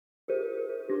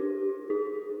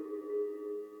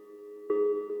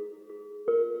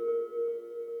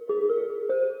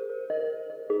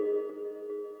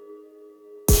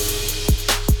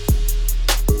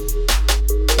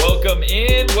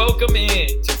welcome in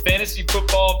to Fantasy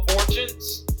Football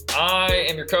Fortunes. I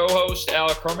am your co-host,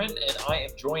 Alec Herman, and I am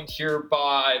joined here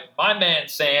by my man,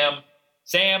 Sam.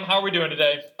 Sam, how are we doing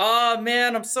today? Oh,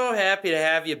 man, I'm so happy to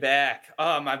have you back.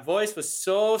 My voice was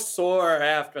so sore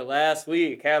after last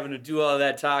week, having to do all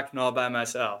that talking all by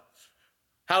myself.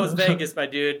 How was Vegas, my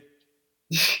dude?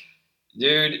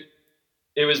 Dude,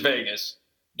 it was Vegas.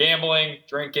 Gambling,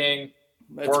 drinking,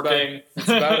 working. It's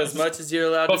about as much as you're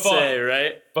allowed to say,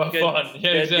 right? But fun. Yeah,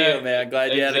 good exactly. Deal, man.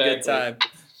 Glad you had a good time.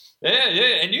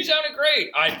 Yeah, and you sounded great,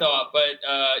 I thought. But,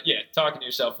 talking to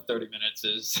yourself for 30 minutes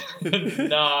is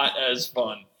not as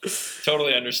fun.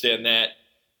 Totally understand that.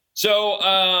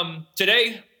 So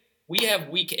today we have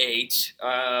week 8.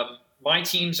 My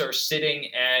teams are sitting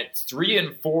at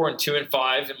 3-4 and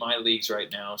 2-5 in my leagues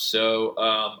right now. So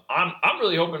I'm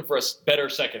really hoping for a better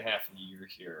second half of the year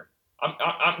here.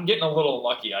 I'm getting a little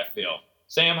lucky, I feel.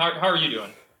 Sam, how are you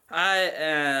doing? I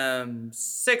am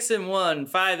 6-1,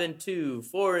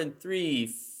 5-2,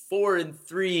 4-3,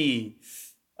 4-3.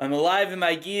 I'm alive in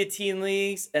my guillotine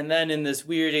leagues, and then in this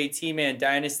weird 18-man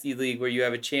dynasty league where you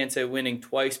have a chance at winning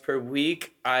twice per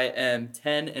week, I am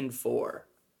 10-4.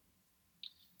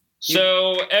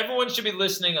 So everyone should be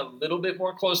listening a little bit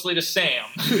more closely to Sam.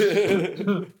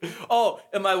 Oh,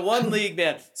 in my one league,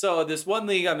 man. So this one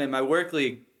league I'm in, my work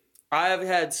league, I have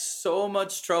had so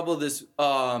much trouble this.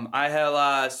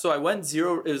 I went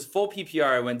 0. It was full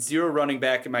PPR. I went 0 running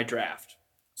back in my draft.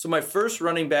 So my first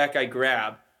running back I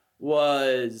grabbed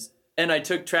and I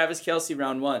took Travis Kelce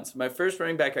round 1. So my first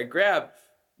running back I grabbed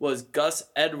was Gus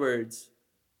Edwards,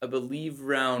 I believe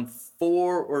round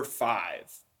 4 or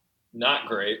 5. Not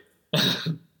great.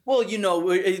 Well,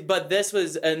 but this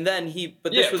was, and then this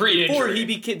was before he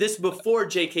became. This before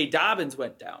J.K. Dobbins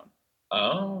went down.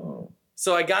 Oh.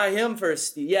 So I got him for a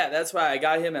steal. Yeah, that's why I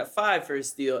got him at 5 for a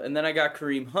steal. And then I got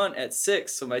Kareem Hunt at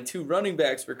 6. So my 2 running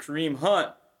backs were Kareem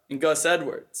Hunt and Gus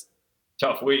Edwards.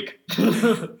 Tough week.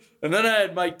 And then I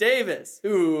had Mike Davis,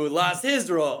 who lost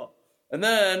his role. And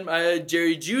then I had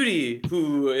Jerry Jeudy,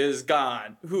 who is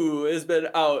gone, who has been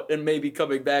out and maybe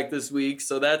coming back this week.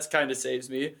 So that's kind of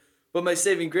saves me. But my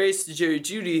saving grace to Jerry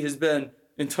Jeudy has been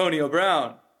Antonio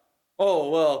Brown. Oh,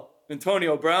 well,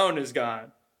 Antonio Brown is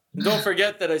gone. And don't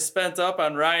forget that I spent up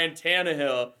on Ryan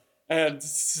Tannehill and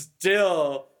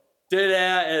still did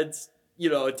that. And,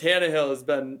 Tannehill has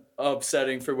been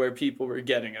upsetting for where people were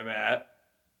getting him at.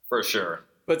 For sure.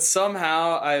 But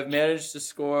somehow I have managed to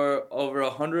score over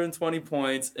 120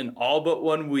 points in all but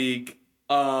 1 week.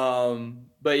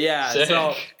 But yeah, Sick.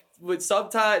 So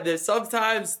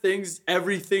sometimes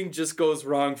everything just goes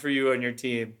wrong for you and your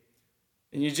team.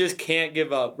 And you just can't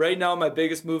give up. Right now, my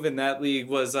biggest move in that league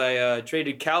was I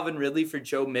traded Calvin Ridley for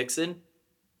Joe Mixon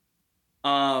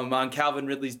on Calvin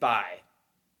Ridley's bye.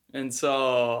 And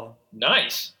so...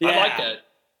 Nice. Yeah. I like that.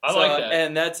 I like that.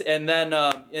 And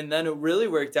then it really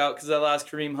worked out because I lost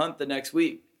Kareem Hunt the next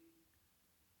week.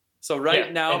 So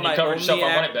now my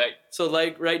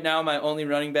only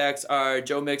running backs are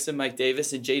Joe Mixon, Mike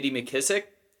Davis, and J.D. McKissick.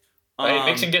 Hey,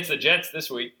 Mixon gets the Jets this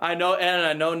week. I know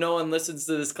no one listens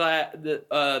to this class that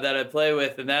I play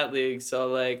with in that league.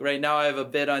 So, right now I have a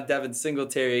bid on Devin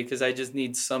Singletary because I just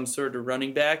need some sort of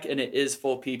running back, and it is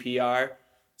full PPR.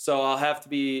 So I'll have to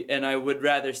be, and I would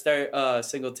rather start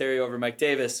Singletary over Mike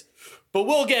Davis. But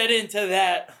we'll get into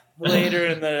that later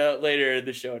in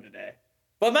the show today.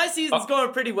 But my season's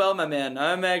going pretty well, my man.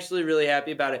 I'm actually really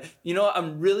happy about it.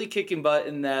 I'm really kicking butt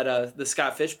in that the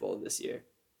Scott Fish Bowl this year.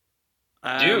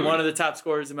 I'm one of the top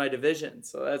scorers in my division,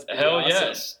 so that's pretty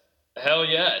awesome. Hell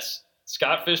yes.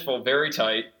 Scott Fish Bowl, very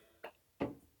tight.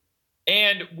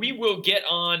 And we will get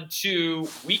on to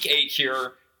week 8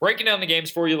 here, breaking down the games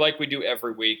for you like we do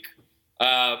every week.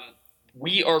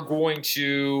 We are going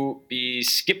to be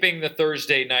skipping the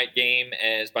Thursday night game,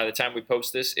 as by the time we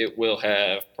post this, it will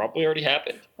have probably already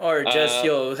happened. Or just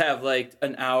you'll have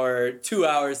an hour, 2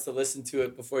 hours to listen to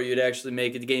it before you'd actually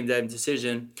make a game time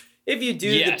decision. If you do,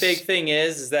 yes. The big thing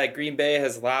is that Green Bay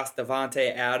has lost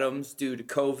Davante Adams due to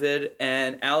COVID,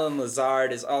 and Alan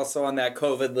Lazard is also on that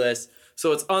COVID list.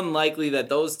 So it's unlikely that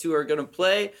those two are going to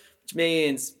play, which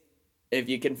means if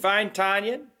you can find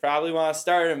Tanyan, probably want to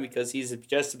start him because he's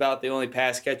just about the only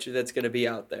pass catcher that's going to be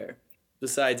out there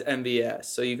besides MVS.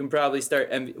 So you can probably start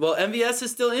Well, MVS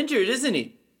is still injured, isn't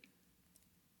he?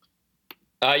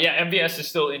 Yeah, MVS is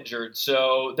still injured.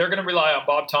 So they're going to rely on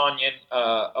Bob Tonyan,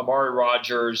 Amari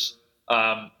Rodgers.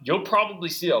 You'll probably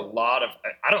see a lot of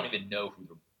 – I don't even know who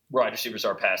the wide receivers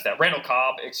are past that. Randall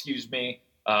Cobb, excuse me.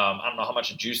 I don't know how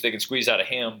much juice they can squeeze out of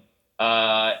him.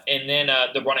 And then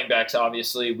the running backs,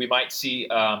 obviously. We might see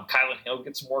Kylan Hill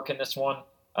get some work in this one.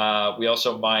 We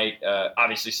also might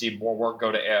obviously see more work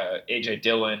go to A.J.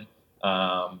 Dillon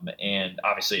and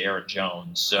obviously Aaron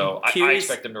Jones. So I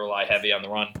expect them to rely heavy on the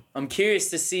run. I'm curious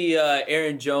to see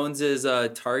Aaron Jones's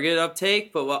target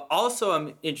uptake, but what also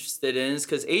I'm interested in is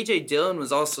because A.J. Dillon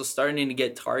was also starting to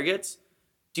get targets.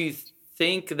 Do you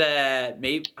think that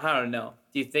maybe, I don't know,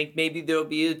 do you think maybe there'll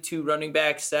be a 2 running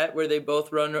back set where they're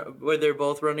both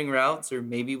running routes, or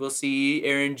maybe we'll see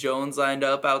Aaron Jones lined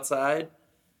up outside?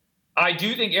 I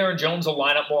do think Aaron Jones will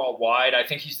line up more out wide. I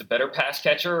think he's the better pass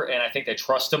catcher, and I think they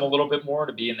trust him a little bit more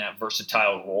to be in that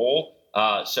versatile role.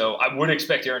 So I would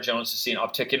expect Aaron Jones to see an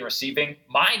uptick in receiving.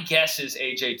 My guess is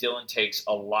A.J. Dillon takes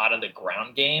a lot of the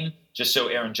ground game just so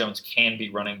Aaron Jones can be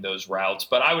running those routes.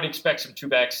 But I would expect some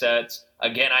 2-back sets.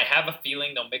 Again, I have a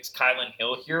feeling they'll mix Kylan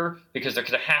Hill here because they're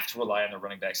going to have to rely on the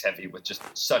running backs heavy with just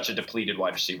such a depleted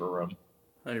wide receiver room.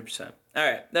 100%. All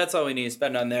right, that's all we need to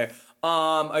spend on there.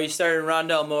 Are you starting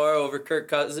Rondale Moore over Kirk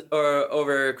Cousins or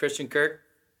over Christian Kirk?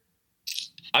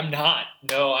 I'm not.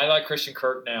 No, I like Christian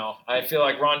Kirk now. I feel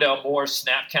like Rondale Moore's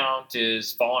snap count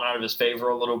is falling out of his favor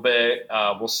a little bit.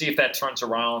 We'll see if that turns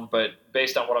around, but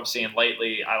based on what I'm seeing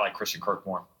lately, I like Christian Kirk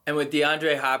more. And with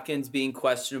DeAndre Hopkins being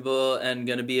questionable and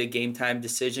going to be a game-time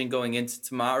decision going into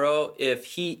tomorrow, if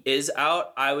he is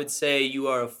out, I would say you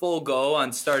are a full go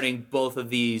on starting both of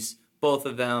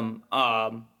them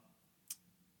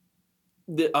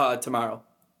tomorrow.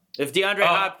 If DeAndre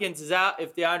Hopkins is out,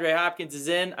 if DeAndre Hopkins is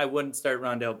in, I wouldn't start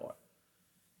Rondale Moore.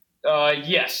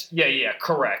 Yes. Yeah,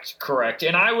 correct.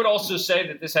 And I would also say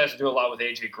that this has to do a lot with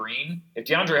A.J. Green. If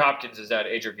DeAndre Hopkins is out,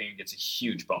 A.J. Green gets a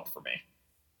huge bump for me.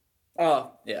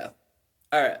 Oh, yeah.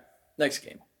 All right, next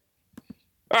game.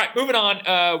 All right, moving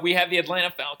on. We have the Atlanta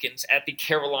Falcons at the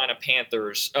Carolina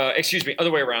Panthers.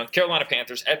 Other way around. Carolina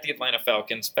Panthers at the Atlanta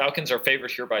Falcons. Falcons are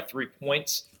favored here by 3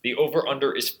 points. The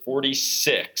over-under is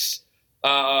 46.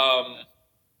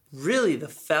 Really? The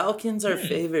Falcons are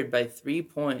favored by 3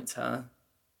 points, huh?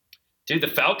 Dude, the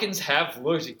Falcons have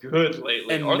looked good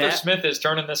lately. And Arthur Smith is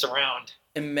turning this around.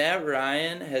 And Matt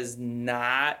Ryan has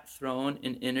not thrown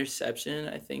an interception,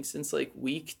 I think, since like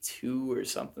week 2 or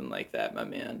something like that, my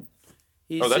man.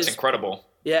 That's incredible.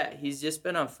 Yeah, he's just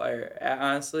been on fire,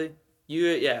 honestly.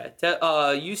 You tell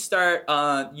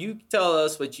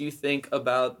us what you think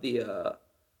about the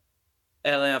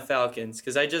Atlanta Falcons,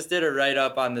 because I just did a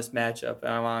write-up on this matchup,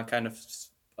 and I want to kind of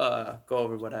go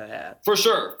over what I had. For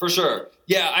sure.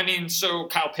 Yeah, I mean, so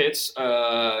Kyle Pitts,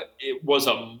 it was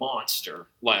a monster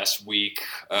last week.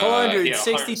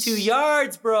 162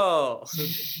 yards, bro.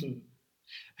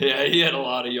 Yeah, he had a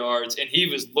lot of yards, and he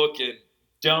was looking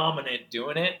dominant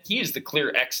doing it. He is the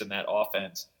clear X in that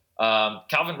offense.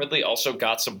 Calvin Ridley also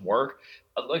got some work.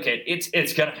 Look,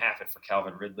 it's going to happen for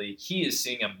Calvin Ridley. He is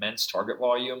seeing immense target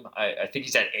volume. I think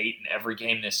he's at 8 in every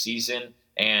game this season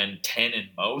and 10 in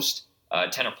most,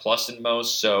 10 or plus in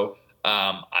most. So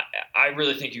I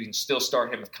really think you can still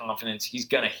start him with confidence. He's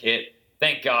going to hit.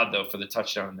 Thank God, though, for the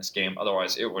touchdown in this game.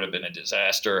 Otherwise, it would have been a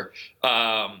disaster.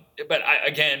 But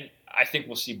I think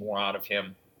we'll see more out of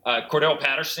him. Cordell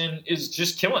Patterson is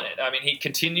just killing it. I mean, he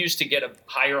continues to get a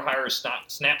higher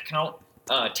snap count,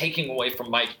 taking away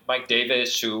from Mike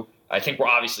Davis, who I think we're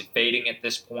obviously fading at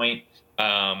this point.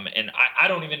 And I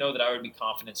don't even know that I would be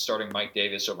confident starting Mike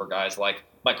Davis over guys like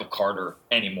Michael Carter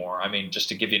anymore. I mean, just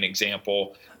to give you an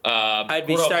example. I'd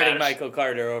be starting Michael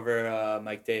Carter over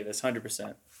Mike Davis,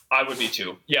 100%. I would be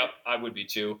too. Yep, I would be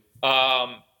too.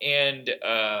 I'm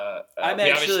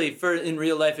actually, in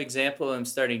real life example, I'm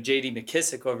starting J.D.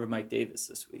 McKissick over Mike Davis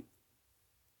this week.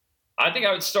 I think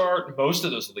I would start most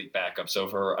of those elite backups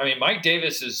over. I mean, Mike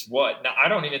Davis is what? Now, I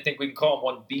don't even think we can call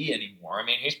him 1B anymore. I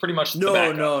mean, he's pretty much the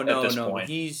backup at this point.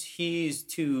 He's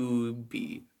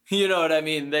 2B. You know what I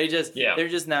mean? They're just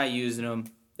not using him.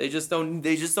 They just don't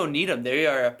need him. They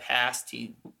are a pass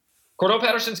team. Cordell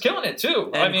Patterson's killing it too.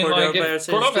 And I mean, if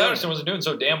Cordell Patterson wasn't doing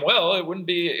so damn well, it wouldn't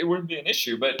be an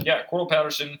issue. But yeah, Cordell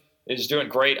Patterson is doing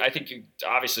great. I think you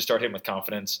obviously start him with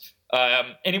confidence.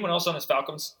 Anyone else on this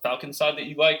Falcons side that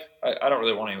you like? I don't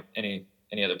really want any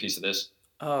other piece of this.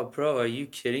 Oh, bro, are you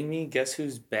kidding me? Guess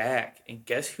who's back? And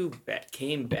guess who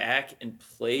came back and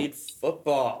played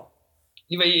football?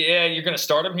 Yeah, you're going to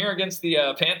start him here against the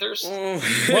Panthers?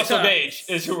 Russell Gage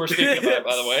is who we're speaking about,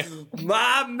 by the way.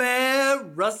 My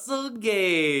man, Russell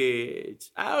Gage.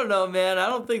 I don't know, man. I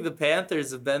don't think the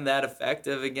Panthers have been that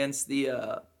effective against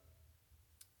the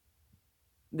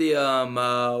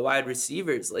wide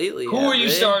receivers lately. Who are you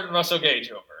starting Russell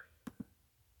Gage over?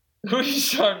 Are you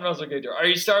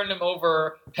starting him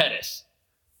over Pettis?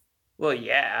 Well,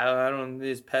 yeah. I don't.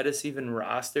 Is Pettis even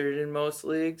rostered in most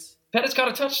leagues? Pettis got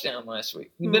a touchdown last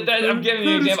week. I'm giving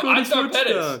you an example. I'd start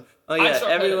Pettis. Oh yeah,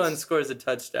 everyone scores a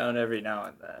touchdown every now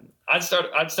and then. I'd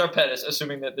start Pettis,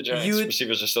 assuming that the Giants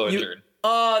receivers are still injured.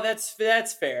 Oh, that's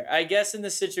fair. I guess in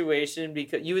the situation,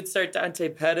 because you would start Dante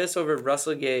Pettis over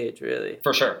Russell Gage, really.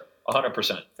 For sure,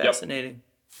 100%. Fascinating.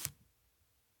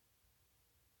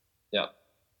 Yep.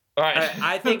 All right.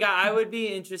 I think I would be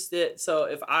interested. So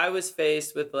if I was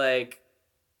faced with like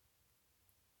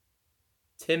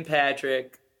Tim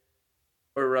Patrick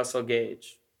or Russell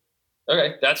Gage.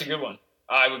 Okay, that's a good one.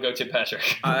 I would go Tim Patrick.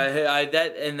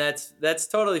 That's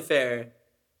totally fair,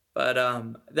 but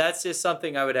that's just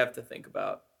something I would have to think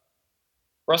about.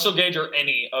 Russell Gage or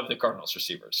any of the Cardinals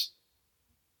receivers.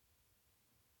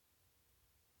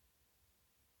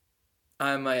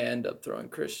 I might end up throwing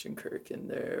Christian Kirk in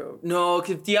there. No,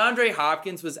 because DeAndre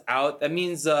Hopkins was out. That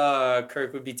means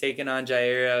Kirk would be taking on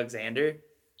Jair Alexander.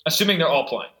 Assuming they're all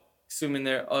playing. Assuming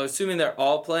they're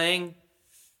all playing.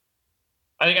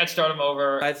 I think I'd start him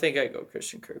over. I think I'd go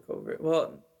Christian Kirk over.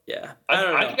 Well, yeah. I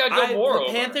don't know. I think I'd go more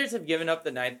over. The Panthers have given up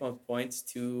the 9th most points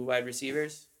to wide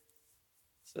receivers.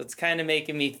 So it's kind of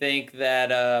making me think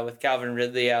that with Calvin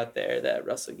Ridley out there, that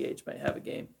Russell Gage might have a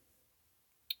game.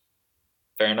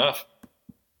 Fair enough.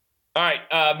 All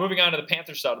right, moving on to the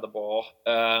Panthers side of the ball.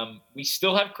 We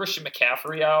still have Christian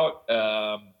McCaffrey out.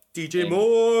 DJ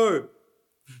Moore.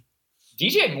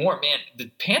 DJ Moore, man, the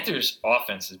Panthers'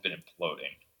 offense has been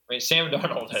imploding. I mean, Sam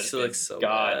Darnold has been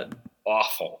god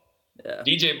awful. Yeah.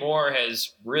 DJ Moore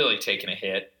has really taken a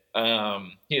hit.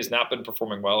 He has not been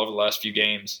performing well over the last few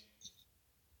games.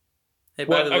 Hey,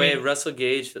 by the way, Russell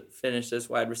Gage finished as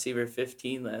wide receiver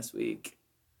 15 last week.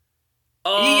 He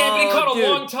caught a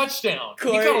long touchdown. He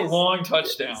caught a long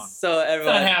touchdown. So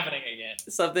everyone, it's not happening again.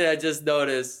 Something I just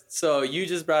noticed. So you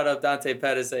just brought up Dante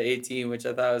Pettis at 18, which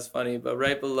I thought was funny. But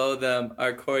right below them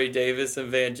are Corey Davis and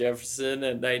Van Jefferson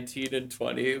at 19 and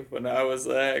 20. When I was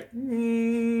like,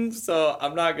 so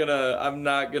I'm not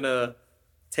gonna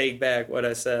take back what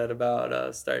I said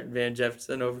about starting Van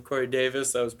Jefferson over Corey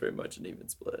Davis. That was pretty much an even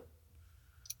split.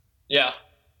 Yeah.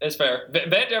 It's fair.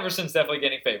 Van Jefferson's definitely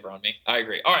getting favor on me. I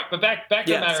agree. All right, but back to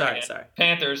the matter again. Sorry.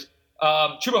 Panthers.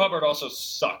 Chuba Hubbard also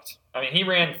sucked. I mean, he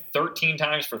ran 13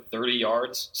 times for 30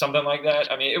 yards, something like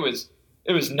that. I mean, it was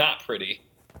not pretty.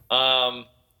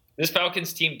 This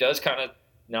Falcons team does kind of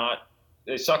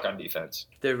they suck on defense.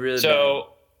 They're really bad.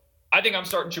 I think I'm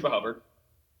starting Chuba Hubbard.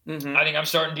 Mm-hmm. I think I'm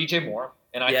starting DJ Moore,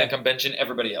 and I think I'm benching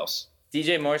everybody else.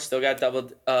 DJ Moore still got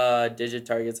double-digit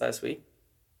targets last week.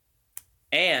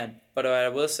 But I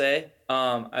will say,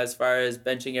 as far as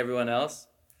benching everyone else,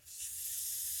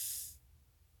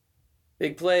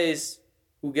 big plays.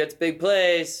 Who gets big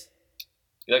plays?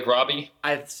 You like Robbie?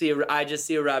 I just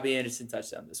see a Robbie Anderson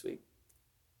touchdown this week.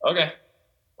 Okay.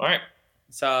 All right.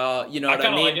 So you know what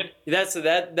I mean? Like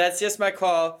it. That's just my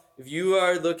call. If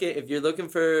you're looking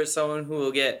for someone who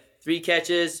will get 3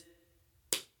 catches,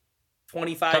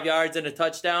 25 yards and a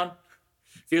touchdown,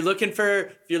 if you're looking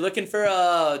for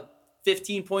a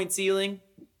 15-point ceiling.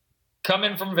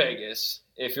 Coming from Vegas,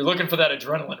 if you're looking for that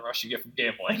adrenaline rush you get from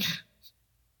gambling,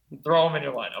 throw them in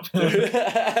your lineup.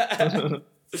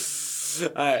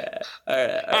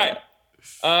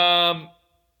 All right.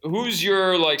 Who's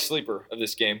your sleeper of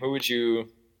this game? Who would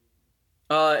you?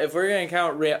 If we're gonna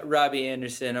count Robbie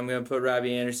Anderson, I'm gonna put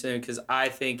Robbie Anderson because I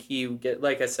think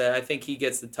I think he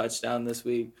gets the touchdown this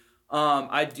week.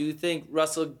 I do think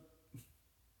Russell.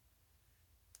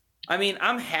 I mean,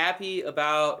 I'm happy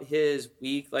about his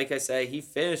week. Like I said, he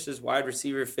finished as wide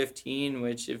receiver 15,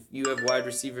 which if you have wide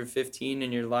receiver 15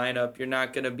 in your lineup, you're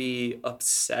not going to be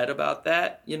upset about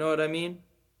that. You know what I mean?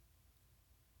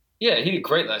 Yeah, he did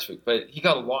great last week, but he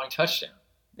got a long touchdown.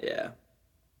 Yeah.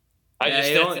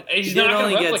 He's not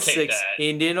going to replicate that.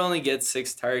 He did only get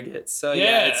 6 targets. So,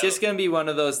 yeah, it's just going to be one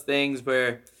of those things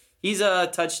where he's a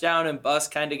touchdown and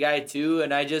bust kind of guy too,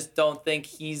 and I just don't think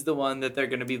he's the one that they're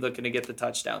going to be looking to get the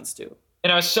touchdowns to.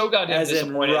 And I was so goddamn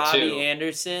disappointed Robbie too.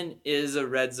 Anderson is a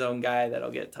red zone guy that'll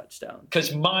get touchdowns.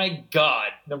 Because my God,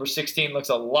 number 16 looks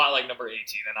a lot like number 18,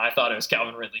 and I thought it was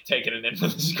Calvin Ridley taking it in for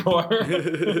the score.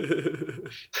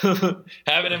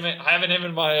 having him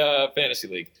in my fantasy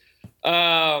league.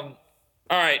 All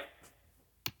right.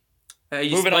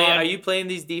 Moving on. Are you playing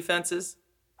these defenses?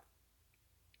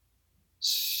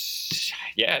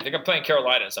 Yeah, I think I'm playing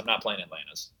Carolina's. I'm not playing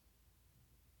Atlanta's.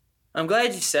 I'm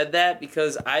glad you said that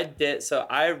because I did. So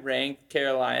I ranked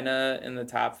Carolina in the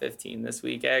top 15 this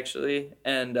week, actually.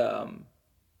 And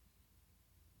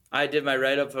I did my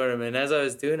write-up for him, and as I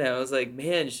was doing it, I was like,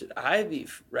 man, should I be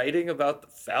writing about the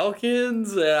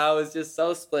Falcons? And I was just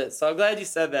so split. So I'm glad you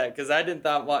said that, because I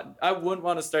wouldn't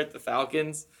want to start the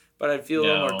Falcons, but I'd feel a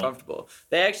little more No. comfortable.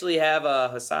 They actually have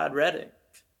Hassan Reddick,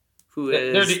 who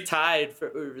is tied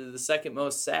for the second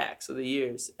most sacks of the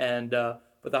years. And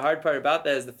but the hard part about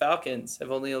that is the Falcons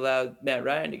have only allowed Matt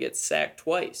Ryan to get sacked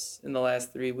twice in the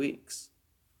last 3 weeks.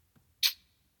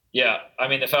 Yeah, I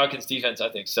mean, the Falcons' defense, I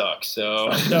think, sucks. So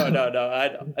No, I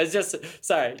know. It's just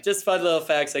fun little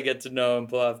facts I get to know and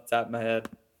pull off the top of my head.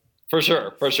 For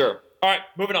sure. All right,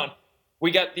 moving on.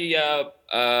 We got the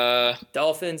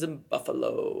Dolphins and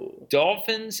Buffalo.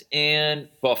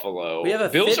 We have a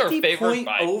Bills 50 are favored point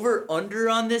by over under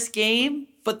on this game,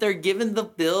 but they're giving the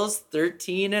Bills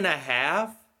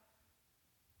 13.5.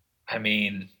 I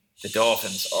mean, the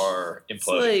Dolphins are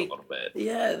imploding a little bit.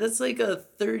 Yeah, that's like a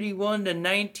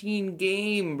 31-19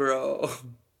 game, bro.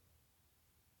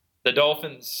 The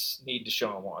Dolphins need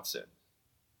Deshaun Watson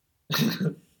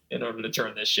in order to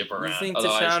turn this ship around. You think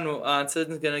Otherwise, Deshaun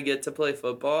Watson's going to get to play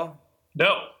football?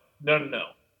 No.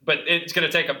 But it's going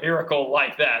to take a miracle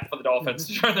like that for the Dolphins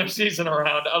to turn their season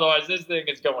around. Otherwise, this thing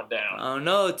is going down. Oh,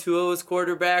 no. Tua was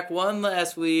quarterback 1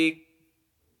 last week.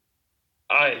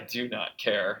 I do not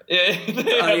care. They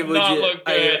have not looked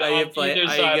good on either side of the ball.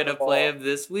 Are you going to play him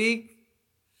this week?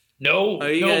 No. Are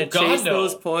you going to chase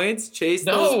those points? Those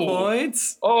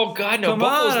points? Oh, God, no. Come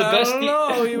Buffalo's on, the best. I don't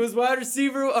know. He was wide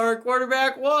receiver or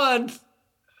quarterback 1.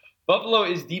 Buffalo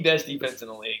is the best defense in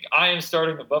the league. I am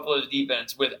starting the Buffalo's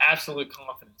defense with absolute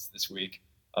confidence this week.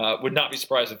 Would not be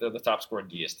surprised if they're the top scorer in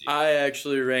DST. I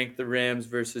actually ranked the Rams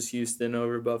versus Houston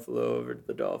over Buffalo over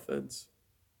the Dolphins.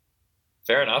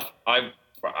 Fair enough. I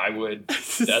would.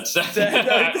 That's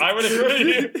I would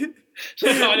agree with you.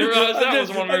 I didn't realize that was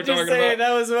one we were talking about.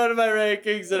 That was one of my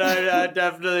rankings, and I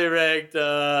definitely ranked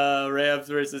Rams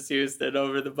versus Houston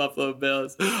over the Buffalo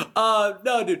Bills.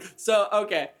 No, dude. So,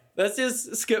 okay. Let's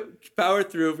just power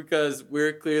through because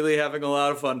we're clearly having a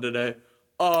lot of fun today.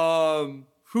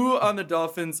 Who on the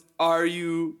Dolphins are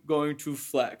you going to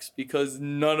flex? Because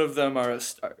none of them are a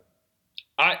start.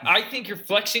 I think you're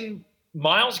flexing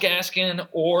Myles Gaskin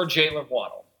or Jalen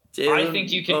Waddle. I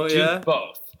think you can do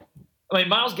both. I mean,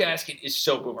 Myles Gaskin is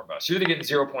so boomer bust. You're getting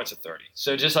 0 points of 30.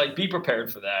 So just be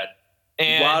prepared for that.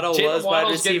 And Waddle was wide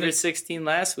receiver 16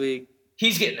 last week.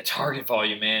 He's getting the target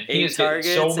volume, man. He is targets,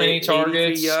 getting so many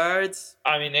targets. Yards.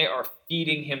 I mean, they are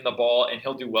feeding him the ball, and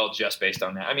he'll do well just based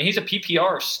on that. I mean, he's a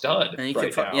PPR stud right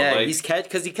now. Yeah, he's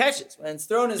because he catches. When it's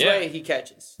thrown his way, he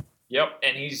catches. Yep,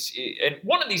 and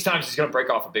one of these times he's going to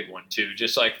break off a big one too,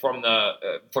 just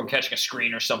from catching a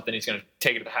screen or something. He's going to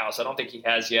take it to the house. I don't think he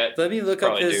has yet. Let me look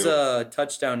up his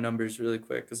touchdown numbers really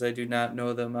quick because I do not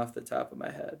know them off the top of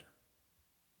my head.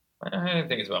 I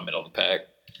think it's about middle of the pack.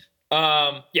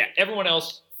 Everyone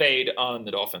else fade on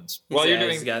the Dolphins.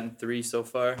 He's gotten 3 so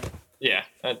far. Yeah,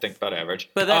 I think about average.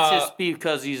 But that's just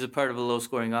because he's a part of a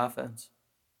low-scoring offense.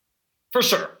 For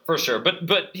sure.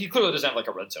 But he clearly doesn't have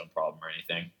a red zone problem or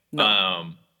anything.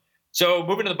 No. So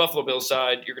moving to the Buffalo Bills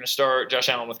side, you're going to start Josh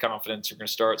Allen with confidence. You're going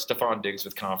to start Stephon Diggs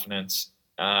with confidence.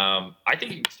 I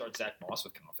think you can start Zach Moss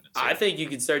with confidence. I think you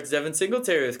can start Devin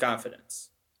Singletary with confidence.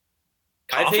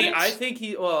 I think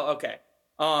he. Well, okay.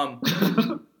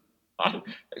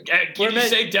 Can you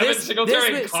say Devin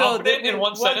Singletary confident in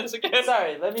one sentence again?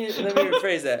 Sorry, let me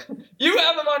rephrase that. You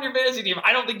have him on your fantasy team.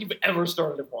 I don't think you've ever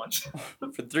started him once.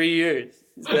 For 3 years.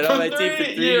 He's been on my team for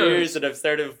 3 years, and I've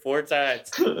started him 4 times.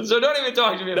 So don't even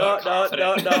talk to me about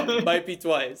confident. No. Might be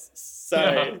twice.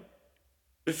 Sorry.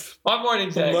 No. My morning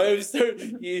tag.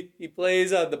 He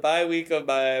plays on the bye week of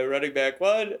my running back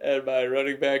 1 and my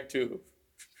running back 2.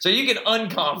 So you can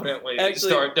unconfidently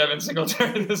start Devin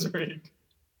Singletary this week.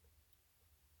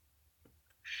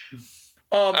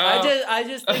 I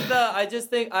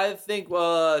think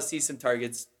we'll see some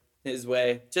targets his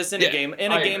way. Just in a game.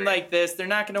 In a game like this, they're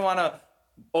not going to want to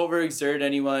overexert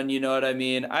anyone. You know what I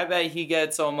mean? I bet he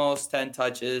gets almost 10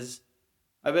 touches.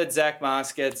 I bet Zach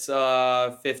Moss gets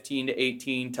 15 to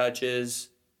 18 touches.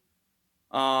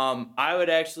 I would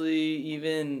actually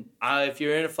even if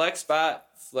you're in a flex spot,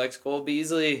 flex Cole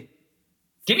Beasley.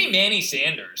 Give me Manny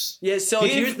Sanders. Yeah, so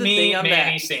here's the thing on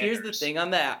that. Here's the thing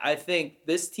on that. I think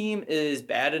this team is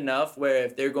bad enough where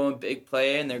if they're going big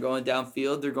play and they're going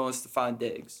downfield, they're going Stephon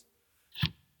Diggs.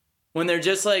 When they're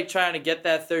just trying to get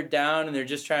that third down and they're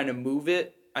just trying to move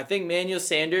it, I think Manuel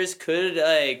Sanders could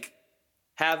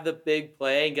have the big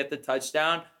play and get the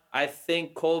touchdown. I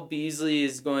think Cole Beasley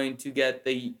is going to get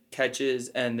the catches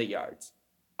and the yards.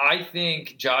 I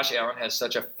think Josh Allen has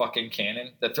such a fucking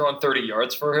cannon that throwing 30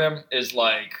 yards for him is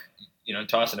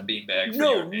tossing a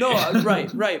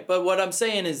beanbag. Right. But what I'm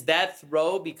saying is that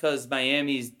throw, because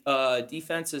Miami's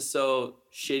defense is so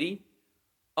shitty,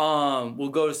 will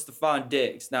go to Stephon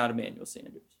Diggs, not Emmanuel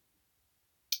Sanders.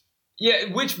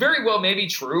 Yeah, which very well may be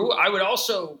true. I would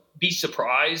also be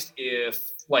surprised if,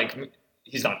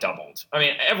 he's not doubled. I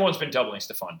mean, everyone's been doubling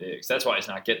Stephon Diggs. That's why he's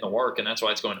not getting the work, and that's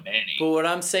why it's going to Manny. But what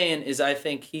I'm saying is I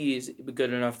think he's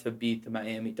good enough to beat the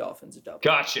Miami Dolphins double.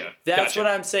 Gotcha. That's what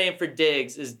I'm saying for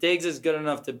Diggs, is Diggs is good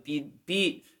enough to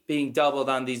beat being doubled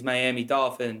on these Miami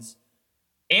Dolphins.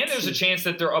 And there's a chance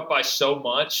that they're up by so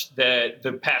much that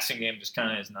the passing game just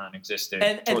kind of is non-existent.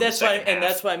 And that's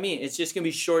what I mean. It's just going to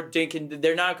be short dink, and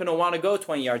they're not going to want to go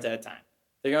 20 yards at a time.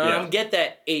 They're going to get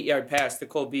that 8-yard pass to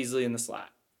Cole Beasley in the slot.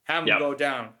 Have him go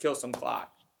down, kill some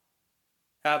clock.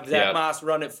 Have Zach Moss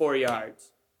run it 4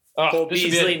 yards. Cole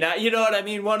Beasley, you know what I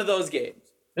mean? One of those games.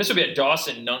 This would be a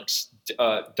Dawson Knox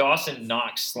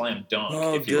slam dunk.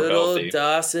 Oh, if you were good healthy. old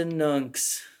Dawson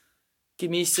Nunks. Give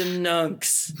me some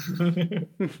nunks. And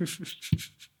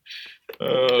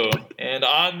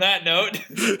on that note,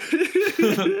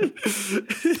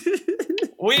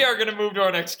 we are going to move to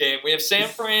our next game. We have San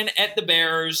Fran at the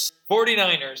Bears.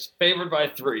 49ers favored by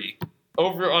 3.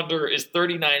 Over under is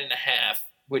 39.5,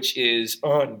 which is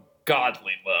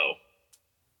ungodly low.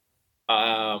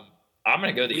 I'm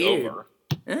going to go the over.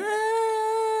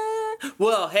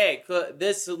 Well, hey,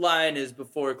 this line is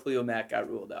before Khalil Mack got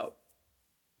ruled out.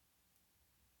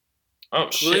 Oh,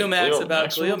 shit. Khalil Mack's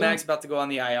about to go on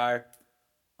the IR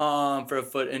for a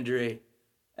foot injury.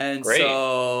 And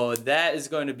so that is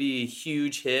going to be a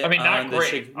huge hit. I mean, not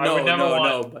great. I would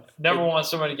never want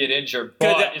someone to get injured.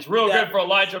 But it's real good for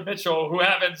Elijah Mitchell, who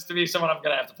happens to be someone I'm going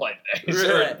to have to play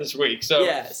today, this week. So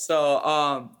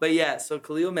so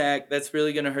Khalil Mack, that's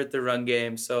really going to hurt the run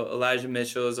game. So Elijah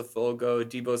Mitchell is a full go.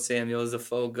 Deebo Samuel is a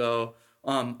full go.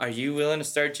 Are you willing to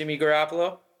start Jimmy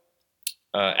Garoppolo?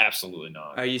 Absolutely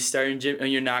not. Are you starting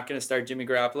You're not going to start Jimmy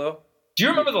Garoppolo? Do you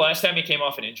remember the last time he came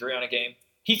off an injury on a game?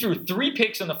 He threw 3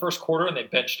 picks in the first quarter and they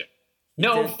benched him.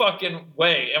 No fucking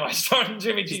way am I starting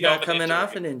Jimmy G. He's not coming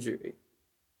off an injury.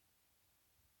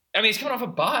 I mean, he's coming off a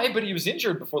bye, but he was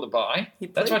injured before the bye.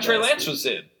 That's why Trey Lance was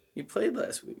in. He played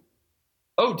last week.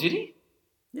 Oh, did he?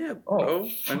 Yeah, bro.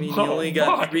 I mean, he only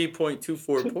got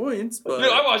 3.24 points. But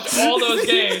Dude, I watched all those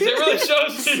games. It really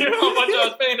shows you how much I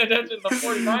was paying attention to the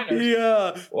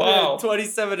 49ers. Yeah. Wow.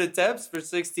 27 attempts for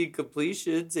 16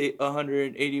 completions,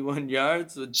 181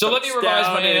 yards. So let me revise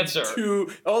my answer.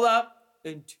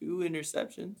 And 2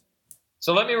 interceptions.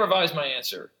 So let me revise my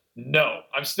answer. No,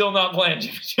 I'm still not playing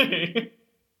Jimmy.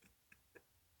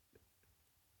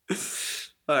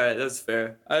 All right, that's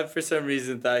fair. I, for some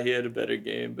reason, thought he had a better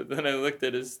game, but then I looked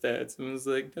at his stats and was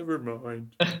like, never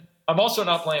mind. I'm also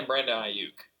not playing Brandon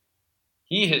Ayuk.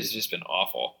 He has just been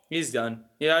awful. He's done.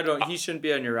 Yeah, he shouldn't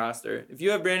be on your roster. If you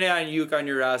have Brandon Ayuk on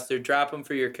your roster, drop him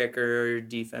for your kicker or your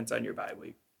defense on your bye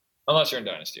week. Unless you're in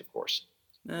Dynasty, of course.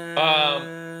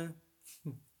 Yeah,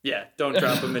 don't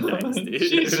drop him in Dynasty.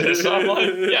 Jesus, I'm like,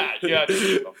 you have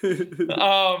to keep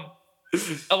him.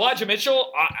 Elijah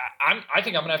Mitchell, I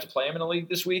think I'm gonna have to play him in a league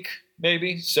this week,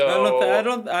 maybe. So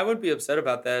I wouldn't be upset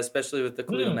about that, especially with the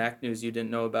Khalil Mack news you didn't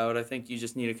know about. I think you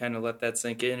just need to kind of let that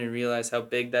sink in and realize how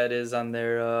big that is on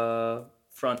their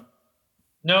front.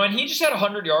 No, and he just had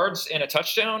 100 yards and a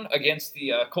touchdown against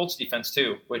the Colts defense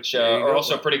too, which are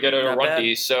also pretty good at a run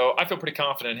D. So I feel pretty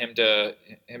confident in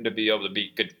him to be able to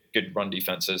beat good run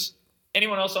defenses.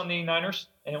 Anyone else on the Niners?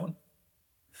 Anyone?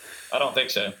 I don't think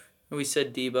so. We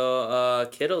said Debo.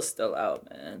 Kittle's still out,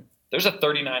 man. There's a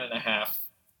 39.5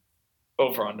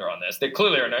 over-under on this. They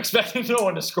clearly are not expecting no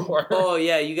one to score. Oh,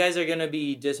 yeah. You guys are going to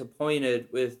be disappointed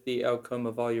with the outcome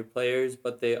of all your players,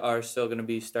 but they are still going to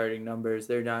be starting numbers.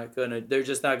 They're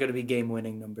just not going to be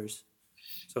game-winning numbers.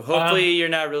 So hopefully you're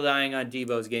not relying on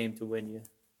Debo's game to win you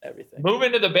everything.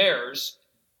 Moving to the Bears.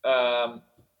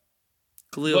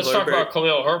 Let's talk about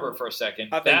Khalil Herbert for a second.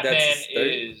 That man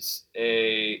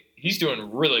he's doing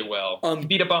really well. He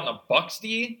beat up on the Bucs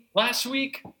D last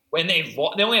week when they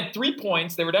only had 3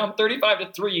 points. They were down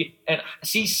 35-3, and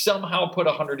he somehow put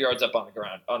 100 yards up on the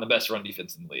ground on the best run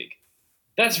defense in the league.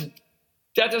 That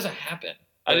doesn't happen.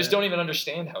 I just don't even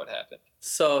understand how it happened.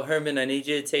 So, Herman, I need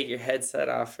you to take your headset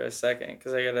off for a second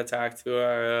because I got to talk to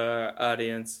our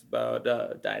audience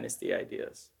about dynasty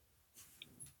ideas.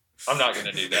 I'm not going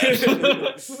to do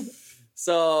that.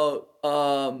 So,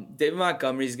 David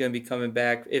Montgomery is going to be coming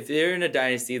back. If they're in a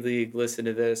dynasty league, listen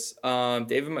to this.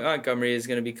 David Montgomery is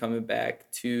going to be coming back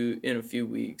in a few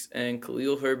weeks. And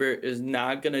Khalil Herbert is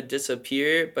not going to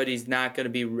disappear, but he's not going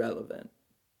to be relevant.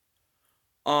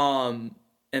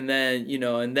 And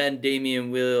then,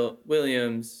 Damian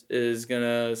Williams isn't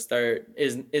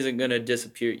gonna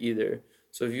disappear either.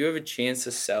 So if you have a chance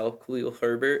to sell Khalil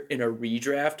Herbert in a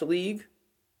redraft league,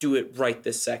 do it right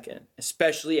this second,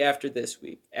 especially after this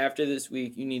week. After this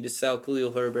week, you need to sell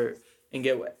Khalil Herbert and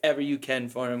get whatever you can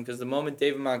for him, because the moment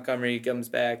David Montgomery comes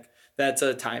back, that's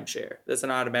a timeshare. That's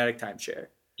an automatic timeshare.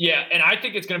 Yeah, and I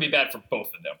think it's going to be bad for both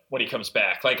of them when he comes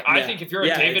back. Like, I think if you're a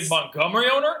David Montgomery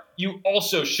owner, you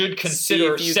also should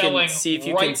consider selling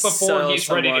right before he's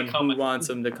ready to come back. Who wants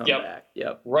him to come back.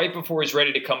 Yep. Right before he's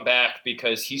ready to come back,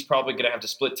 because he's probably going to have to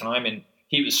split time, and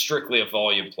he was strictly a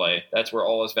volume play. That's where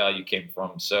all his value came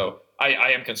from. So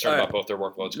I am concerned about both their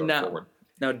workloads going forward.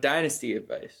 Now, dynasty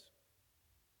advice.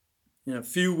 In a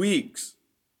few weeks,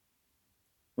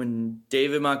 when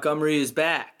David Montgomery is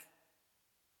back,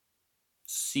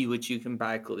 see what you can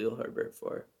buy Khalil Herbert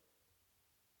for.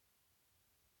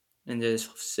 And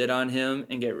just sit on him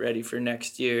and get ready for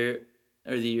next year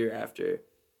or the year after.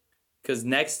 Because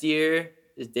next year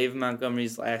is David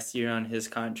Montgomery's last year on his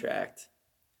contract.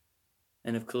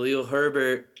 And if Khalil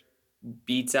Herbert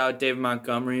beats out David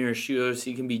Montgomery or shows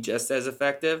he can be just as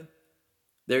effective,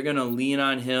 they're going to lean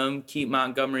on him, keep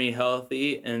Montgomery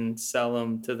healthy, and sell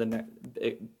him to the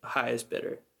highest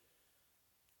bidder.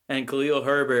 And Khalil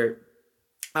Herbert,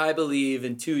 I believe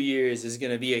in 2 years, is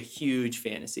going to be a huge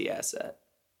fantasy asset.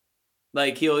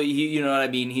 Like, you know what I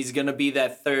mean? He's going to be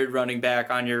that third running back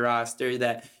on your roster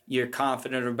that you're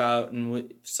confident about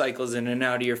and cycles in and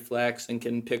out of your flex and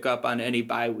can pick up on any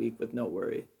bye week with no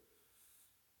worry.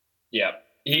 Yeah.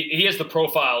 He has the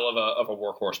profile of a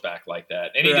workhorse back like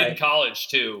that. And he did in college,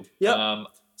 too. Yep.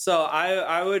 So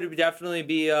I would definitely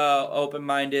be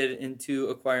open-minded into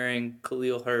acquiring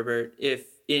Khalil Herbert if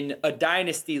in a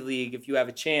dynasty league, if you have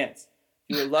a chance.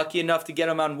 If you were lucky enough to get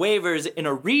him on waivers in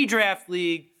a redraft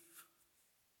league,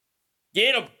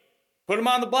 get him. Put him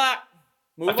on the block.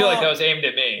 I feel like that was aimed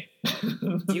at me.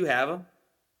 Do you have him?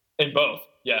 In both,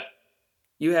 yeah.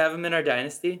 You have him in our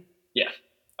dynasty? Yeah.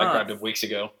 I grabbed him weeks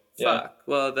ago. Fuck. Yeah.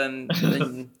 Well, then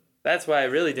that's why I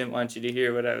really didn't want you to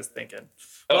hear what I was thinking.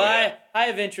 Well, I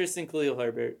have interest in Khalil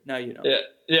Herbert. Now you know.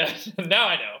 Yeah. Now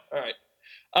I know. All right.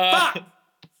 Fuck!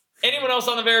 Anyone else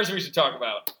on the Bears we should talk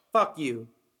about? Fuck you.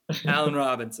 Allen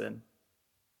Robinson.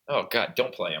 Oh, God.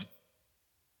 Don't play him.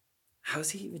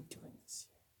 How's he even doing this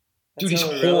year? Dude, he's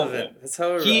horrible. That's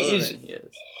how irrelevant he is.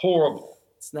 Horrible.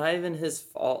 It's not even his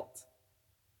fault.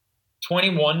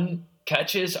 21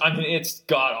 catches? I mean, it's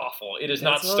god-awful. It is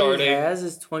not starting. All he has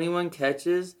is 21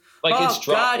 catches? It's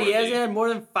God, he hasn't had more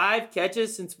than 5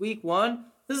 catches since week 1?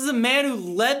 This is a man who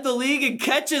led the league in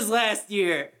catches last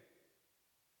year.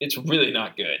 It's really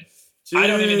not good. Jeez. I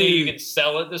don't even think you can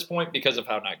sell at this point because of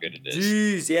how not good it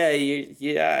is. Jeez,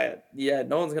 yeah.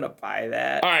 No one's gonna buy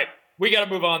that. All right, we got to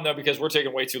move on though because we're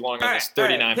taking way too long on this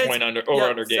 39-point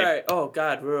under game. Sorry. Oh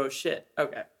God, we're shit.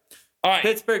 Okay. All right.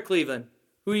 Pittsburgh, Cleveland.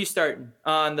 Who are you starting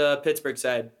on the Pittsburgh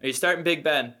side? Are you starting Big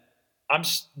Ben?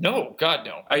 No. God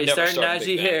no. Are you starting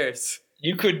Najee Harris?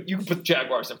 You could put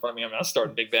Jaguars in front of me. I'm not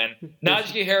starting Big Ben.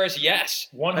 Najee Harris, yes,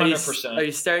 100%. Are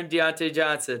you starting Deontay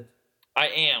Johnson? I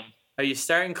am. Are you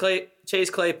starting Chase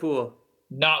Claypool?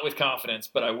 Not with confidence,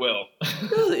 but I will.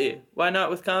 Really? Why not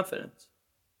with confidence?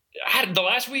 The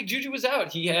last week Juju was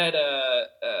out. He had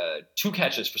 2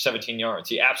 catches for 17 yards.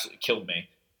 He absolutely killed me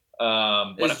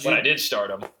when I did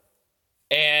start him.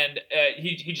 And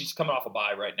he's just coming off a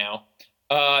bye right now.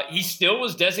 He still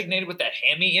was designated with that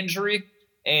hammy injury.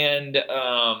 And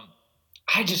I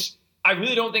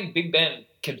really don't think Big Ben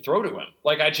can throw to him.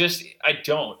 I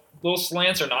don't. Little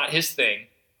slants are not his thing,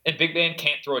 and Big Ben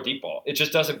can't throw a deep ball. It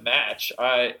just doesn't match.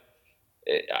 I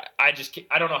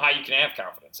don't know how you can have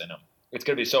confidence in him. It's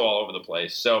going to be so all over the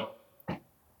place. So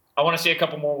I want to see a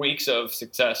couple more weeks of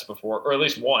success or at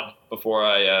least one before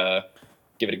I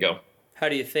give it a go. How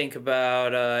do you think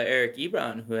about Eric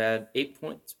Ebron, who had 8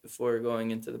 points before going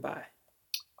into the bye?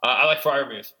 I like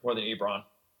Freiermuth more than Ebron.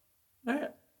 All right.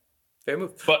 Fair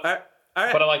move. But, all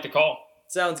right. But I like the call.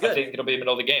 Sounds good. I think it'll be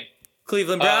middle of the game.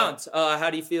 Cleveland Browns. How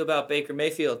do you feel about Baker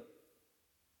Mayfield?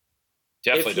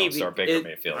 Definitely don't start Baker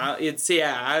Mayfield. I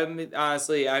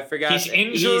forgot. He's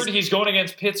injured. He's going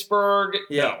against Pittsburgh.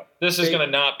 Yeah. No, this is going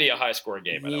to not be a high-scoring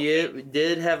game. He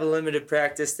did have a limited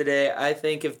practice today. I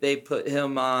think if they put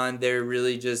him on, they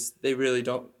really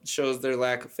don't shows their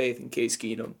lack of faith in Case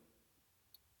Keenum.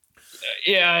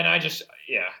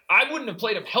 I wouldn't have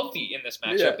played him healthy in this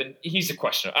matchup, and he's a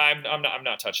question. I'm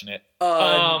not touching it.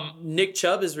 Nick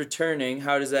Chubb is returning.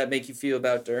 How does that make you feel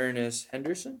about Dearness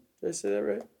Henderson? Did I say that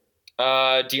right?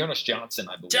 Dearness Johnson,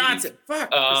 I believe. Johnson.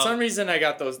 Fuck. For some reason, I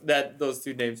got those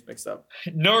two names mixed up.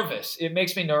 Nervous. It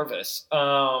makes me nervous.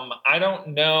 I don't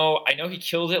know. I know he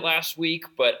killed it last week,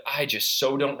 but I just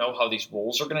so don't know how these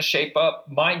roles are going to shape up.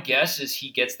 My guess is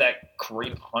he gets that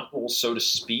Kareem Hunt role, so to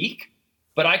speak.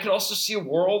 But I could also see a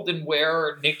world in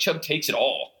where Nick Chubb takes it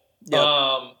all. Yep.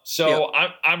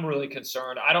 I'm really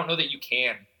concerned. I don't know that you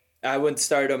can. I wouldn't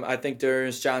start him. I think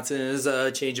D'Ernest Johnson is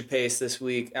a change of pace this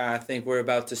week. I think we're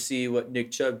about to see what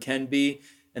Nick Chubb can be.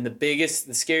 And the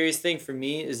scariest thing for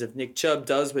me is if Nick Chubb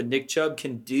does what Nick Chubb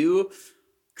can do,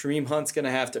 Kareem Hunt's going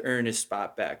to have to earn his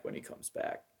spot back when he comes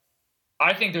back.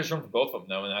 I think there's room for both of them,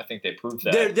 though, and I think they proved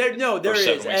that. There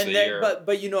is.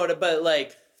 But you know what? But,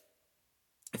 like,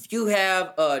 if you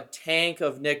have a tank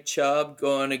of Nick Chubb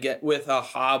going to get with a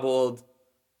hobbled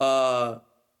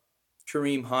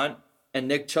Kareem Hunt, and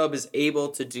Nick Chubb is able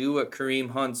to do what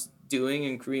Kareem Hunt's doing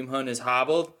and Kareem Hunt is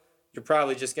hobbled, you're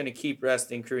probably just going to keep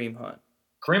resting Kareem Hunt.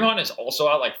 Kareem Hunt is also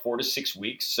out like 4 to 6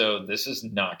 weeks, so this is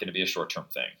not going to be a short-term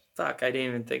thing. Fuck, I didn't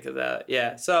even think of that.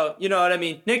 Yeah, so you know what I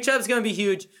mean. Nick Chubb's going to be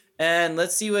huge, and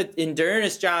let's see what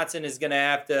D'Ernest Johnson is going to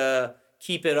have to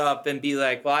keep it up and be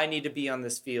like, well, I need to be on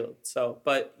this field. So,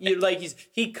 but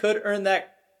he could earn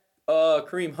that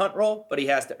Kareem Hunt role, but he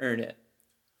has to earn it.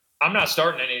 I'm not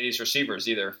starting any of these receivers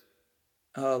either.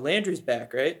 Landry's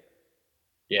back, right?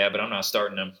 Yeah, but I'm not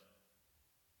starting him.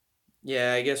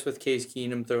 Yeah, I guess with Case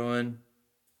Keenum throwing.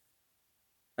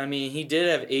 I mean, he did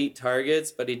have 8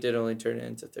 targets, but he did only turn it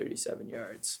into 37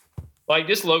 yards. Like,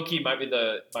 this low-key might be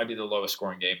the lowest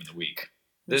scoring game in the week.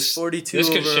 This 42 this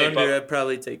could over under. I'd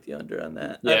probably take the under on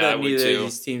that. Yeah, I would neither too. Of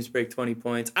these teams break 20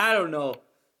 points. I don't know.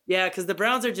 Yeah, because the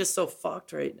Browns are just so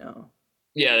fucked right now.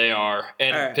 Yeah, they are.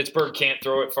 And Pittsburgh can't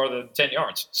throw it farther than 10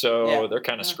 yards. So they're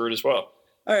kind of screwed as well.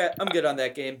 All right, I'm good on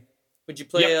that game. Would you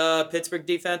play Pittsburgh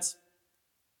defense?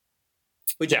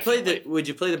 Would you play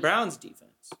the Browns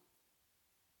defense?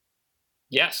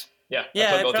 Yes. Yeah.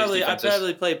 Yeah, I'd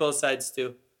probably play both sides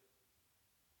too.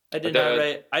 I did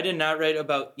not write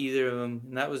about either of them,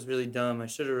 and that was really dumb. I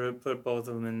should have put both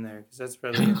of them in there because that's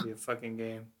probably gonna be a fucking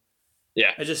game.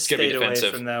 Yeah, I just stayed away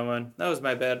from that one. That was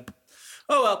my bad.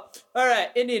 Oh well. All right,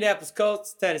 Indianapolis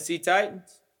Colts, Tennessee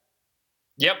Titans.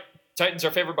 Yep, Titans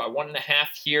are favored by 1.5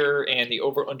 here, and the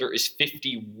over/under is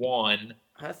 51.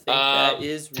 I think that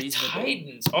is reasonable. The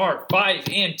Titans are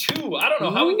 5-2. I don't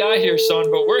know how we got here, son,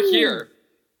 but we're here.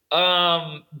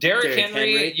 Derrick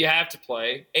Henry, you have to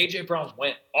play. A.J. Brown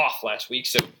went off last week,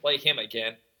 so play him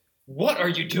again. What are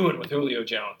you doing with Julio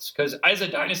Jones? Because as a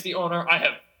dynasty owner, I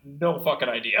have no fucking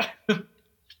idea.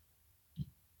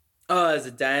 As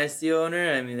a dynasty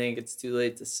owner, I think it's too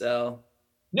late to sell.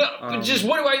 No, but just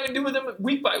what do I even do with him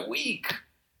week by week?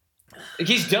 Like,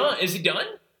 he's done. Is he done?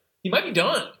 He might be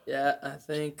done. Yeah, I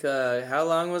think. How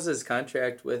long was his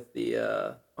contract with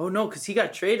the? Oh no, because he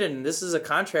got traded, and this is a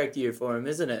contract year for him,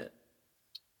 isn't it?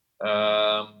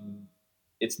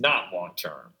 It's not long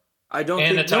term. I don't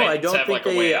think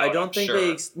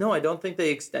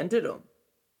they extended him.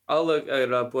 I'll look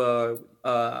it up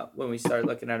when we start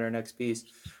looking at our next piece.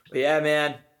 But yeah,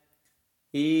 man,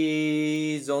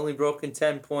 he's only broken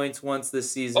 10 points once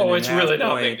this season. Oh, it's really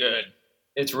not been good.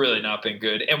 It's really not been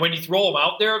good. And when you throw him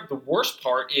out there, the worst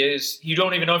part is you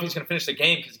don't even know if he's going to finish the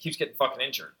game because he keeps getting fucking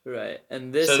injured. Right.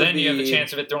 And you have the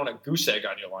chance of it throwing a goose egg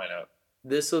on your lineup.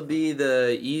 This will be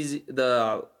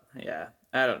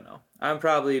I don't know. I'm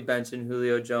probably benching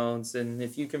Julio Jones, and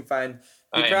if you can find,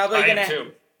 you probably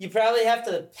have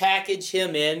to package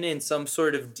him in some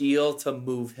sort of deal to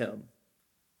move him.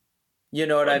 You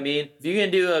know what I mean? If you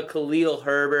can do a Khalil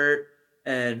Herbert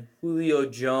and Julio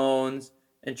Jones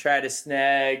and try to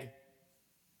snag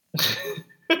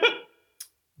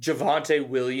Javonte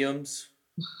Williams.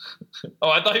 Oh,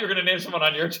 I thought you were going to name someone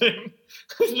on your team.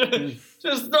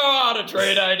 Just throw out a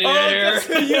trade idea here.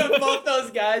 You have both those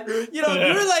guys. You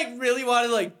were like really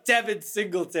wanting like Devin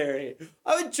Singletary.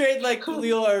 I would trade like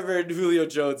Khalil Herbert and Julio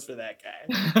Jones for that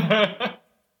guy.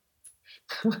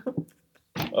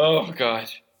 Oh God.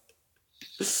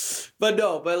 But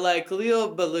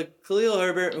Khalil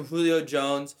Herbert and Julio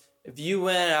Jones, if you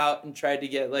went out and tried to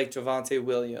get like Javonte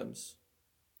Williams.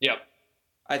 Yep.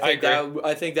 I think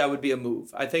that would be a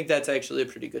move. I think that's actually a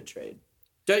pretty good trade.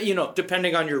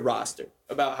 Depending on your roster,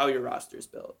 about how your roster is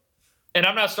built. And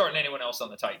I'm not starting anyone else on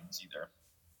the Titans either.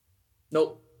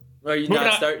 Nope.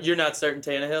 You're not starting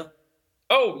Tannehill?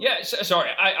 Oh, yeah. Sorry.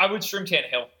 I would stream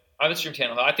Tannehill. I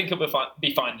think he'll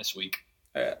be fine this week.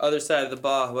 All right. Other side of the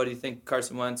ball, what do you think,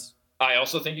 Carson Wentz? I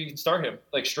also think you can start him.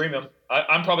 Like, stream him.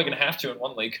 I'm probably going to have to in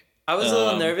one league. I was a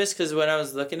little nervous because when I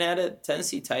was looking at it,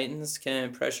 Tennessee Titans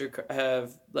can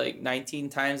have like 19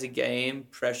 times a game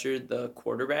pressured the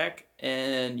quarterback,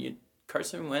 and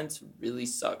Carson Wentz really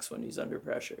sucks when he's under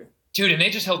pressure. Dude, and they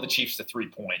just held the Chiefs to 3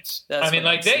 points. That's I mean,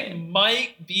 like, they saying.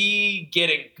 might be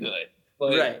getting good.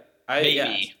 Like, right. Maybe.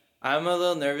 Yeah, I'm a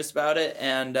little nervous about it,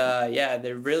 and yeah,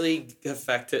 they're really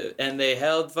effective. And they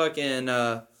held fucking,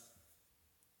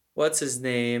 what's his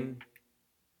name?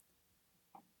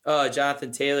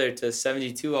 Jonathan Taylor to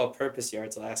 72 all-purpose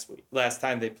yards last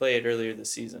time they played earlier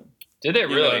this season. Did they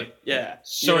really? Yeah.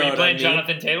 So are you playing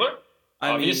Jonathan Taylor?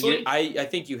 Obviously? I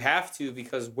think you have to,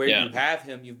 because where you have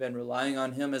him, you've been relying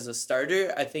on him as a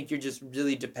starter. I think you're just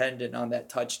really dependent on that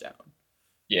touchdown.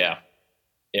 Yeah.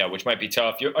 Yeah, which might be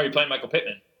tough. Are you playing Michael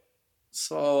Pittman?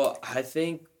 So I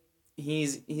think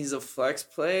he's a flex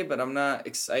play, but I'm not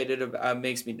excited about it.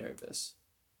 Makes me nervous.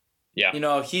 Yeah.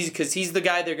 He's the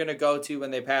guy they're going to go to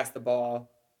when they pass the ball.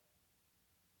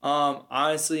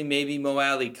 Honestly, maybe Mo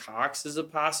Alley Cox is a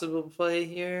possible play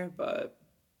here, but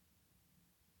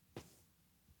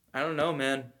I don't know,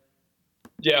 man.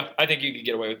 Yeah, I think you could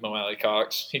get away with Mo Alley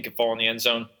Cox. He could fall in the end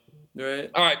zone. Right.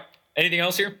 All right. Anything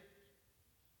else here?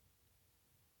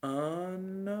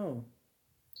 No.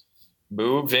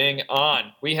 Moving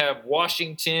on. We have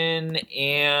Washington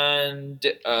and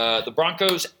the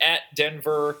Broncos at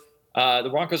Denver. The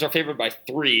Broncos are favored by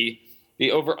 3.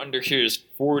 The over-under here is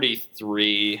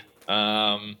 43.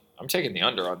 I'm taking the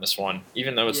under on this one,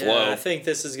 even though it's low. I think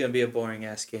this is going to be a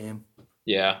boring-ass game.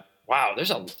 Yeah. Wow,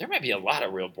 there might be a lot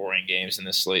of real boring games in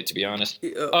this slate, to be honest.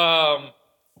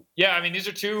 Yeah, I mean, these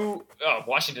are two.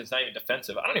 Washington's not even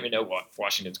defensive. I don't even know what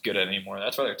Washington's good at anymore.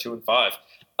 That's why they're 2-5.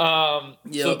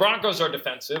 So the Broncos are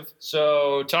defensive.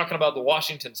 So talking about the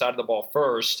Washington side of the ball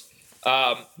first,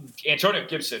 Antonio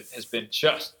Gibson has been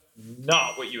just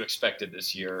not what you expected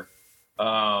this year.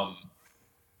 Do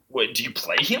you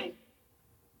play him?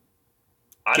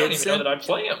 I don't even know that I'd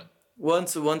play him.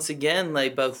 Once again,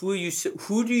 but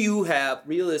who do you have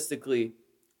realistically?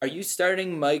 Are you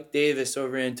starting Mike Davis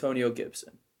over Antonio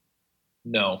Gibson?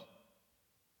 No.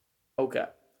 Okay.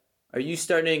 Are you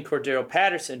starting Cordero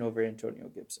Patterson over Antonio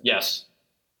Gibson? Yes.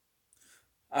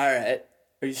 All right.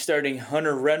 Are you starting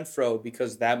Hunter Renfrow,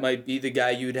 because that might be the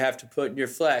guy you would have to put in your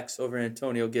flex over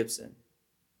Antonio Gibson?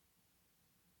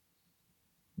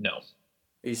 No.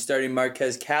 Are you starting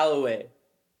Marquez Callaway?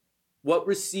 What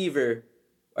receiver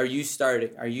are you starting?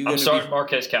 I'm starting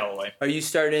Marquez Callaway. Are you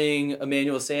starting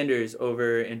Emmanuel Sanders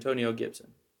over Antonio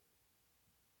Gibson?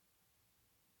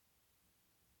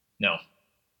 No.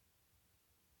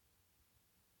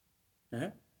 All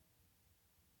right.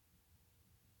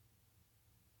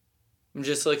 I'm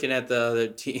just looking at the other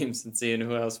teams and seeing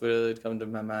who else would come to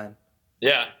my mind.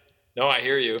 Yeah. No, I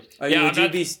hear you.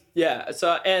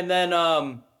 So, and then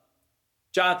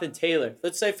Jonathan Taylor.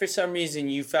 Let's say for some reason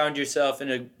you found yourself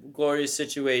in a glorious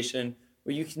situation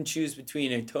where you can choose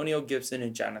between Antonio Gibson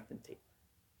and Jonathan Taylor.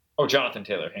 Oh, Jonathan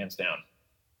Taylor, hands down.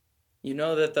 You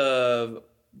know that the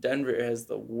Denver has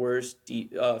the worst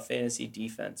fantasy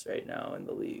defense right now in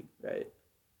the league, right?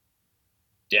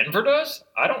 Denver does?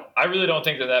 I really don't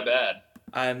think they're that bad.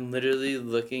 I'm literally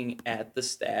looking at the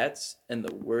stats, and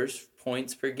the worst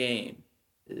points per game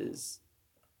is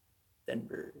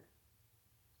Denver.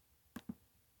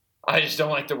 I just don't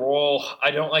like the role.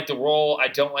 I don't like the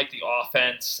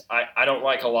offense. I don't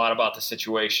like a lot about the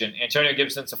situation. Antonio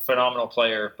Gibson's a phenomenal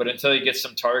player, but until he gets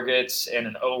some targets and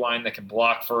an O-line that can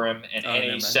block for him and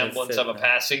any semblance of a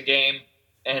passing game,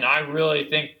 and I really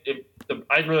think the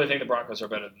Broncos are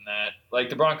better than that. Like,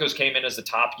 the Broncos came in as the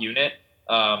top unit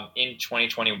in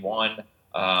 2021.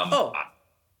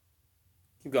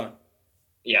 Keep going.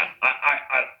 Yeah,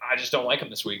 I just don't like him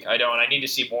this week. I don't. I need to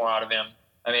see more out of him.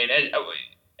 I mean,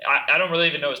 I don't really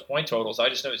even know his point totals. I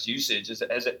just know his usage.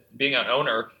 As being an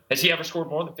owner, has he ever scored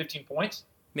more than 15 points?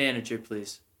 Manager,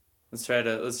 please. Let's try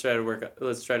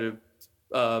to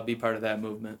be part of that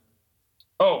movement.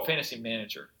 Oh, fantasy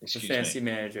manager. Fantasy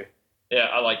manager. Yeah,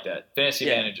 I like that. Fantasy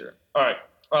manager. All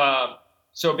right.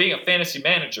 So being a fantasy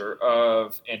manager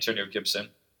of Antonio Gibson,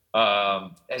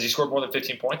 has he scored more than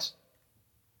 15 points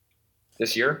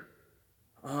this year?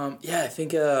 I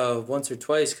think once or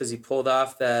twice, because he pulled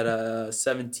off that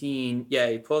 17. Yeah,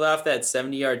 he pulled off that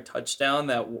 70-yard touchdown,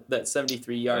 that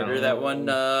 73-yarder that one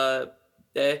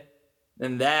day,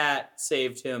 and that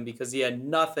saved him because he had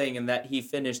nothing, and that he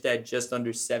finished at just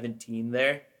under 17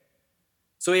 there.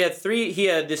 So he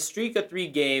had this streak of 3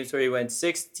 games where he went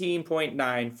 16.9,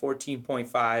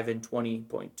 14.5, and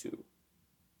 20.2,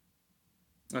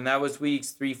 and that was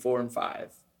weeks 3, 4, and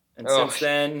 5. And since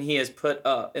then, he has put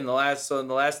up in the last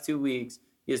 2 weeks,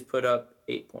 he has put up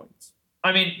 8 points.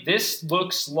 I mean, this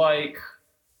looks like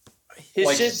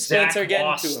His shit Zach splits are getting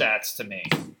Moss to him. stats to me.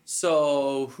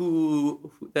 So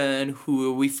who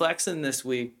are we flexing this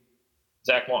week?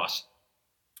 Zach Moss.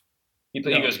 He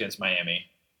goes against Miami.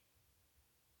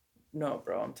 No,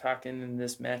 bro. I'm talking in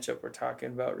this matchup we're talking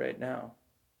about right now.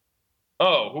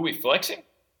 Oh, who are we flexing?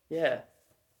 Yeah.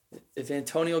 If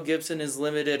Antonio Gibson is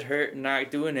limited, hurt, and not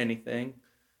doing anything.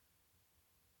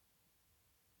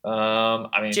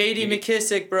 I mean, J.D.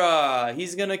 McKissick, brah,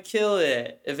 he's gonna kill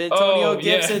it. If Antonio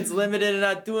Gibson's limited and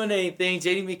not doing anything,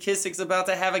 J.D. McKissick's about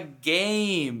to have a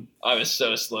game. I was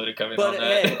so slow to come in on that.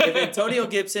 But hey, if Antonio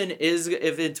Gibson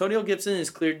is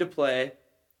cleared to play,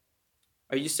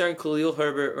 are you starting Khalil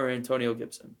Herbert or Antonio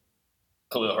Gibson?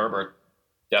 Khalil Herbert,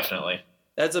 definitely.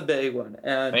 That's a big one.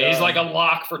 And he's like a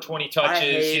lock for 20 touches. I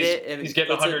hate it. He's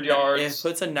getting 100 yards. It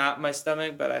puts a knot in my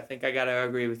stomach, but I think I gotta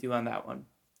agree with you on that one.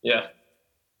 Yeah.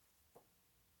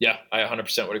 Yeah, I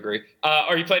 100% would agree.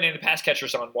 Are you playing any of the pass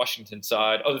catchers on Washington's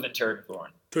side other than Terry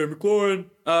McLaurin?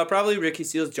 Probably Ricky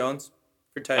Seals-Jones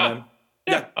for tight end.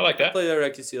 Yeah, I like that. Play the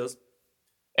Ricky Seals.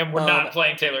 And we're not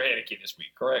playing Taylor Heinicke this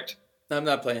week, correct? I'm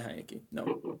not playing Heinicke.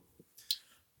 No.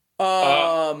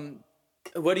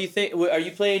 What do you think? Are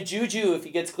you playing Juju if he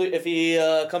gets clear? If he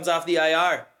comes off the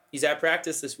IR? He's at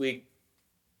practice this week.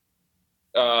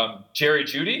 Jerry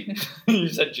Jeudy? You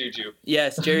said Juju.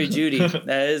 Yes, Jerry Jeudy.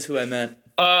 That is who I meant.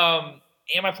 Am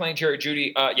I playing Jerry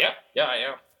Jeudy? Yeah, I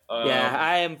am.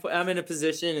 I am. I'm in a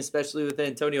position, especially with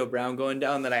Antonio Brown going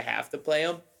down, that I have to play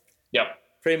him. Yep.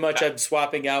 Pretty much, I'm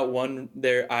swapping out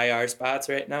their IR spots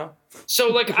right now.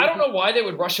 So, I don't know why they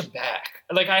would rush him back.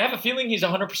 I have a feeling he's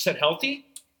 100% healthy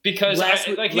because last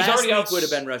he's already week out. Would have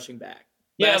been rushing back.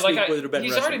 Yeah,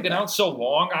 he's already been out so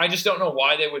long. I just don't know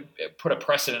why they would put a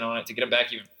precedent on it to get him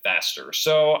back even faster.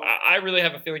 So I really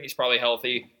have a feeling he's probably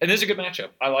healthy. And this is a good matchup.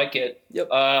 I like it. Yep.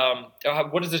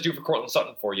 What does this do for Courtland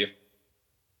Sutton for you?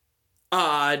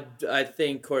 I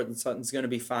think Courtland Sutton's going to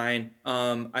be fine.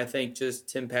 I think just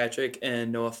Tim Patrick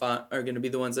and Noah Fant are going to be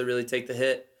the ones that really take the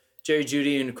hit. Jerry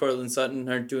Jeudy and Courtland Sutton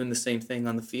aren't doing the same thing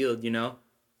on the field, you know?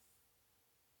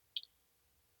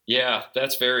 Yeah,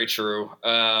 that's very true.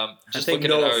 I think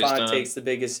Noah Fant takes the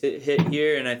biggest hit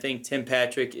here, and I think Tim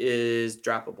Patrick is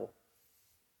droppable.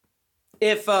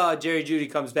 If Jerry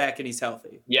Jeudy comes back and he's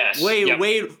healthy. Yes. Wait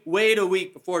a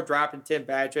week before dropping Tim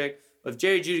Patrick. If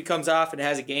Jerry Jeudy comes off and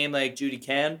has a game like Jeudy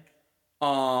can,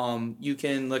 you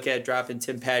can look at dropping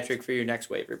Tim Patrick for your next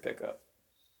waiver pickup.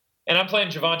 And I'm playing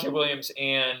Javonte Williams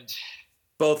and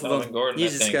both of Melvin them. Gordon, you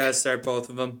just gotta start both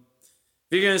of them.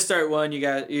 If you're gonna start one, you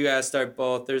gotta start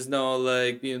both. There's no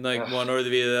being one or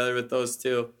the other with those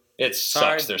two. It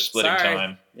sucks. They're splitting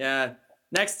time. Yeah,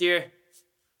 next year.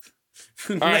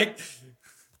 All right.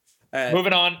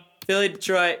 Moving on. Philly,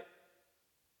 Detroit.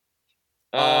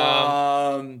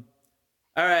 All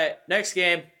right, next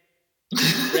game.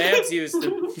 Rams,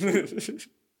 Houston.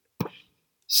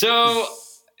 So,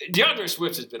 DeAndre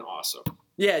Swift has been awesome.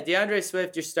 Yeah, DeAndre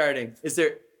Swift, you're starting. Is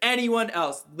there anyone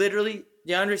else? Literally,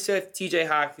 DeAndre Swift, TJ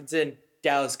Hawkinson,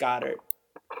 Dallas Goedert,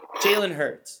 Jalen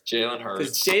Hurts.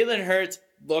 Because Jalen Hurts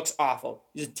looks awful.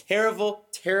 He's a terrible,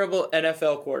 terrible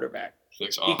NFL quarterback. He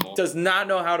looks awful. He does not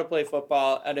know how to play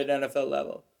football at an NFL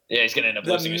level. Yeah, he's going to end up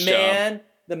losing his job.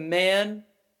 The man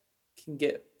can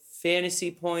get fantasy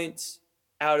points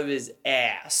out of his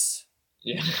ass.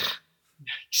 Yeah.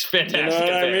 He's fantastic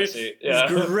at fantasy. Yeah.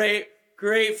 He's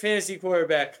great fantasy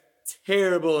quarterback.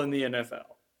 Terrible in the NFL.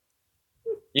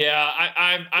 Yeah,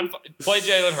 I'm play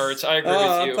Jalen Hurts. I agree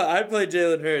with you. I'd play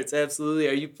Jalen Hurts, absolutely.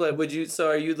 Are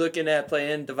you looking at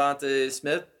playing Devonta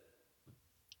Smith?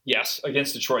 Yes,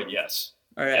 against Detroit, yes.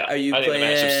 All right. Yeah, are you I playing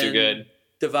think the matchup's too good.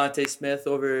 Devonta Smith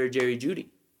over Jerry Jeudy?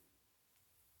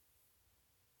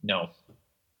 No.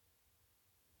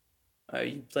 Are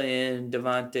you playing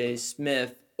Devonta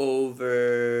Smith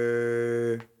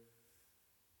over...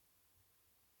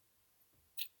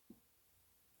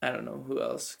 I don't know who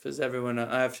else, because everyone,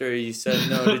 after you said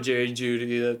no to Jerry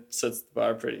Jeudy, that sets the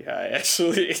bar pretty high,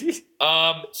 actually. So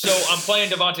I'm playing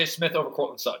Devonta Smith over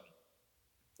Courtland Sutton.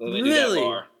 So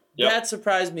really? Yep. That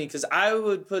surprised me, because I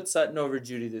would put Sutton over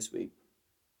Jeudy this week.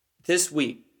 This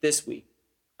week.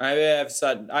 I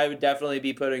would definitely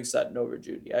be putting Sutton over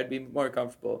Jeudy. I'd be more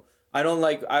comfortable.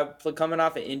 Coming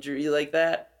off an injury like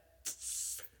that.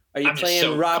 Are you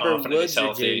playing Robert Woods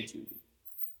or Jerry Jeudy?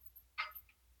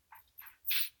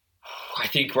 I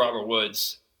think Robert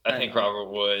Woods. Robert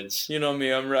Woods. You know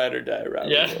me, I'm ride or die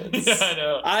Robert Woods. Yeah, I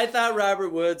know. I thought Robert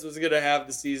Woods was going to have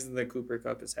the season that Cooper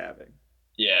Kupp is having.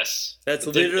 Yes. That's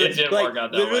literally... It didn't work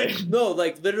out that way. No,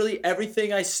 literally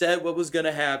everything I said what was going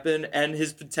to happen and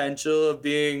his potential of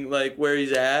being, where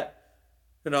he's at,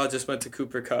 And I just went to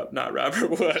Cooper Kupp, not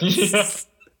Robert Woods. Yeah,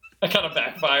 that kind of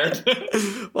backfired.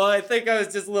 Well, I think I was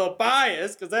just a little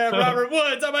biased because I have Robert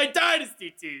Woods on my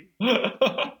dynasty team.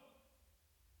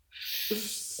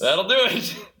 That'll do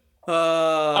it.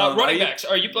 Running backs.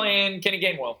 Are you playing Kenny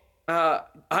Gainwell?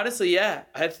 Honestly, yeah.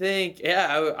 I think,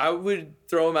 I would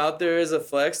throw him out there as a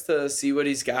flex to see what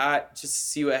he's got, just to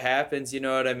see what happens. You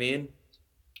know what I mean?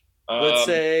 Let's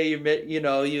say you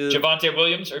Javonte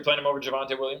Williams. Are you playing him over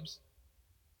Javonte Williams?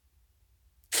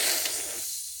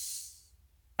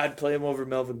 I'd play him over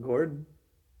Melvin Gordon.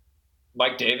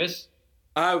 Mike Davis?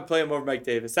 I would play him over Mike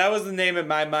Davis. That was the name in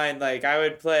my mind. Like, I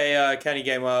would play Kenny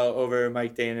Gainwell over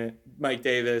Mike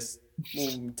Davis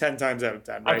 10 times out of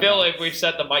 10. I feel like we've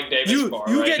set the Mike Davis bar.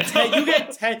 You right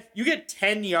get you get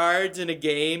 10 yards in a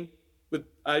game with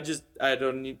I'm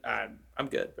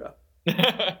good, bro.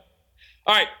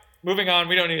 All right, moving on.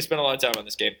 We don't need to spend a lot of time on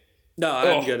this game. No,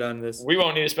 I'm good on this. We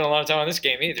won't need to spend a lot of time on this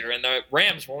game either, and the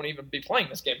Rams won't even be playing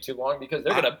this game too long because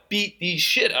they're going to beat the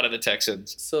shit out of the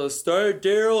Texans. So start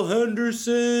Darrell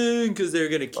Henderson because they're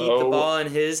going to keep the ball in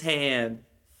his hand.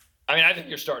 I mean, I think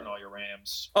you're starting all your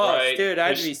Rams. Oh, right? Dude,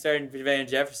 I'd be starting Van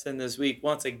Jefferson this week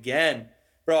once again.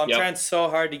 Bro, I'm trying so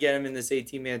hard to get him in this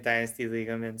 18-man Dynasty League.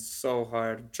 I'm in so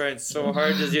hard. I'm trying so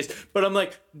hard to just... But I'm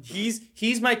like,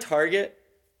 he's my target,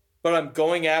 but I'm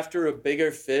going after a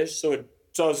bigger fish, so it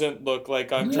doesn't look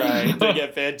like I'm trying to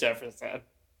get Van Jefferson.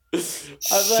 I'm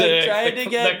like trying to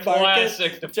get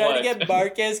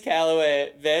Marquez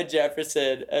Callaway, Van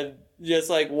Jefferson, and just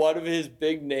like one of his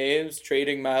big names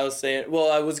trading Miles Sanders. Well,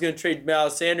 I was going to trade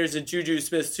Miles Sanders and Juju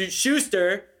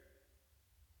Smith-Schuster.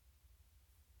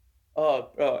 Oh,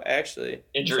 bro, actually.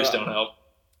 Injuries don't help.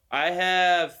 I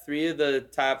have 3 of the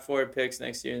top 4 picks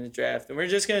next year in the draft, and we're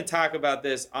just going to talk about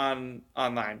this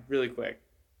online really quick.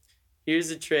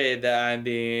 Here's a trade that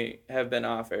have been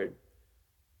offered.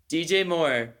 DJ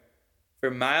Moore for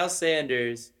Miles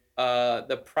Sanders,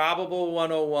 the probable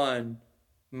 101,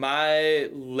 my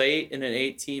late in an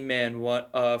 18-man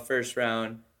first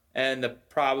round, and the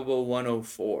probable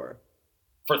 104.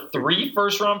 For 3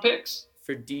 first-round picks?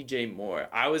 For DJ Moore.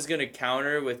 I was going to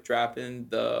counter with dropping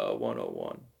the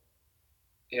 101.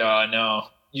 Yeah, no.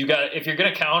 If you're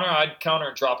going to counter, I'd counter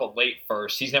and drop a late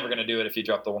first. He's never going to do it if you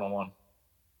drop the 101.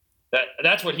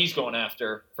 That's what he's going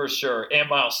after for sure. And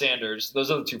Miles Sanders, those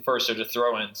other 2 firsts are just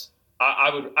throw-ins.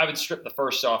 I would strip the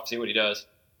first off, see what he does.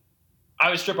 I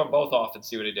would strip them both off and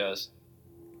see what he does.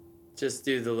 Just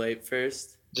do the late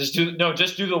first. Just do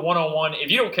the 101. If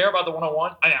you don't care about the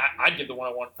 101, I'd give the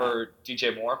 101 for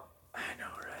DJ Moore. I know,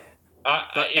 right?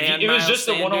 If it was just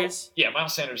the 101, yeah,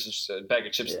 Miles Sanders is a bag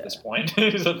of chips at this point.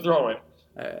 He's a throw-in.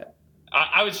 Right.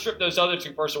 I would strip those other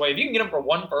 2 firsts away. If you can get them for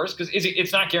 1 first, because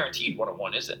it's not guaranteed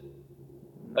 101, is it?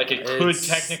 Like, it could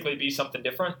technically be something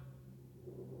different.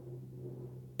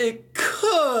 It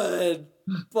could,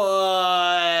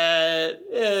 but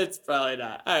it's probably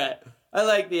not. All right. I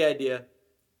like the idea.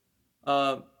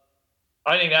 I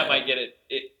think that might get it.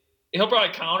 He'll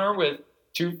probably counter with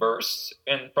 2 firsts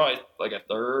and probably like a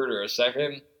 3rd or a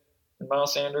 2nd in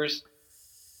Miles Sanders.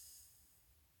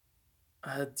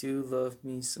 I do love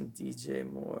me some DJ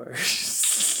Moore.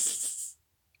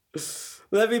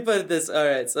 Let me put this. All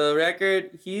right, so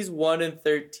record, he's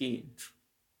 1-13.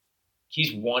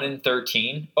 He's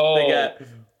 1-13? Oh,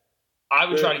 I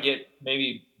would try to get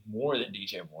maybe more than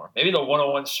DJ Moore. Maybe the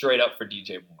 101 straight up for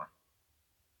DJ Moore.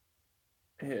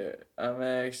 Here, I'm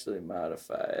actually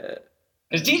modify it.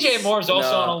 Because DJ Moore is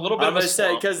also on a little bit of a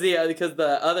slump. Because the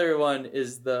other one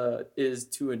is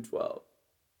 2-12.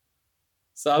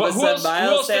 So I'm gonna send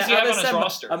Miles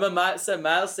Sanders. I'm gonna send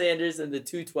Miles Sanders and the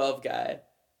 2-12 guy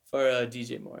for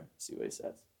DJ Moore. See what he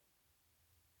says.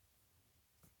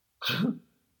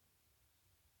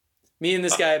 Me and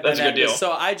this guy have been at this.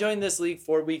 So I joined this league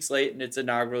 4 weeks late in its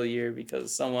inaugural year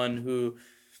because someone who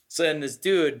sent this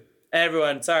dude.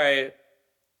 Everyone, sorry.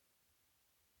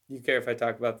 Do you care if I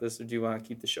talk about this, or do you want to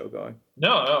keep the show going?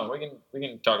 No, we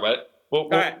can talk about it.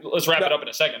 Let's wrap it up in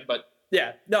a second. But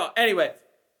yeah, no. Anyway,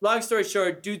 long story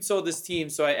short, dude sold this team,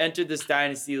 so I entered this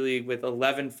dynasty league with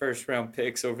 11 first-round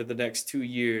picks over the next 2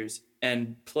 years,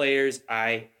 and players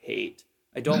I hate.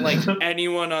 I don't like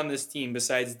anyone on this team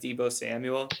besides Deebo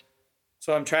Samuel.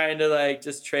 So I'm trying to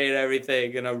just trade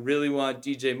everything, and I really want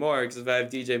DJ Moore because if I have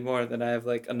DJ Moore, then I have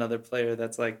another player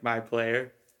that's my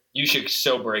player. You should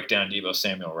so break down Deebo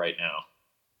Samuel right now.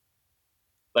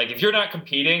 If you're not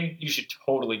competing, you should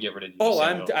totally get rid of Deebo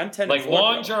Samuel. I'm 10.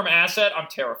 Long-term asset, I'm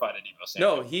terrified of Deebo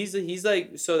Samuel. No, he's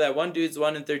so that one dude's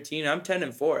 1-13. I'm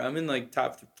 10-4. I'm in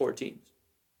top 4 teams.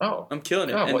 Oh, I'm killing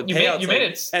it. Oh, and the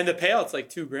payout's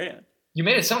 $2,000. You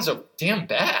made it sound so damn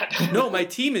bad. No, my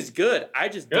team is good. I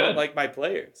just don't like my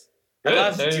players. Good.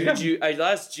 I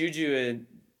lost Juju in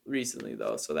recently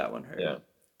though, so that one hurt. Yeah.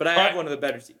 But I have one of the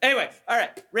better teams. Anyway, all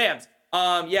right, Rams.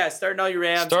 Starting all your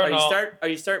Rams. Are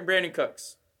you starting Brandon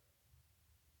Cooks?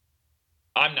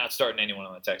 I'm not starting anyone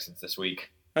on the Texans this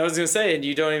week. I was gonna say, and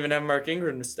you don't even have Mark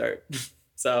Ingram to start.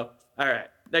 So, all right,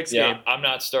 next game. I'm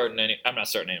not starting anyone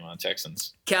on the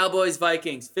Texans. Cowboys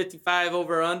Vikings 55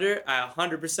 over under. I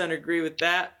 100% agree with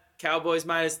that. Cowboys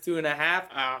minus 2.5.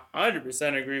 I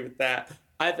 100% agree with that.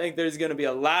 I think there's going to be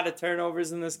a lot of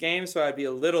turnovers in this game, so I'd be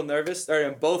a little nervous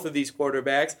starting both of these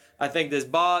quarterbacks. I think this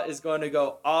ball is going to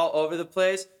go all over the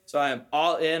place, so I am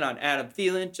all in on Adam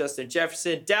Thielen, Justin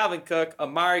Jefferson, Dalvin Cook,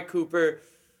 Amari Cooper,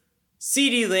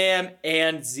 CeeDee Lamb,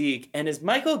 and Zeke. And is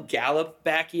Michael Gallup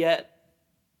back yet?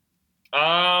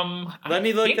 Let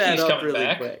me look that up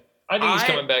really quick. I think he's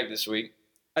coming back this week.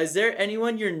 Is there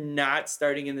anyone you're not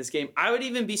starting in this game? I would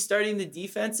even be starting the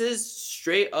defenses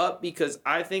straight up because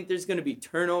I think there's going to be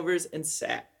turnovers and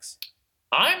sacks.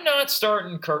 I'm not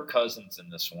starting Kirk Cousins in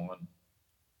this one.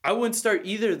 I wouldn't start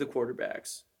either of the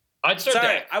quarterbacks. I'd start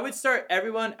Dak. I would start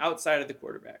everyone outside of the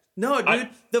quarterbacks. No,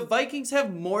 dude, the Vikings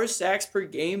have more sacks per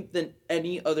game than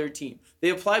any other team. They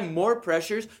apply more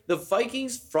pressures. The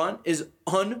Vikings front is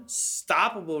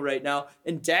unstoppable right now,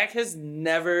 and Dak has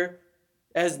never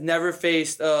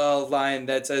faced a line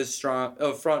that's as strong,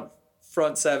 front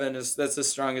seven that's as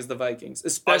strong as the Vikings,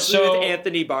 especially with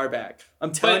Anthony Barr back.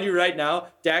 I'm telling you right now,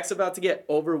 Dak's about to get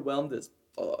overwhelmed as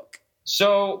fuck.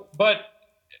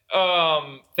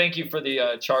 Thank you for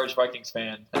the Charged Vikings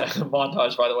fan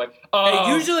montage, by the way.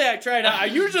 Hey, usually I'm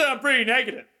pretty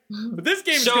negative, but this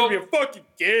game is going to be a fucking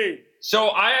game. So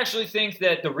I actually think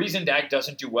that the reason Dak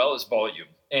doesn't do well is volume.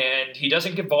 And he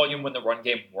doesn't get volume when the run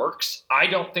game works. I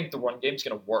don't think the run game is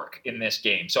going to work in this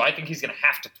game. So I think he's going to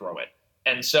have to throw it.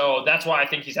 And so that's why I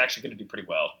think he's actually going to do pretty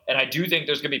well. And I do think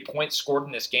there's going to be points scored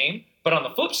in this game. But on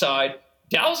the flip side,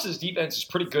 Dallas's defense is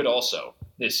pretty good also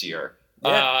this year.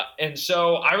 Yeah. And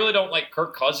so I really don't like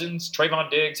Kirk Cousins.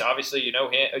 Trayvon Diggs, obviously you know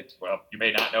him. Well, you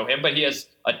may not know him, but he has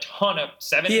a ton of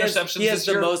interceptions this year. He has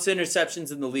the most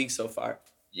interceptions in the league so far.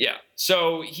 Yeah.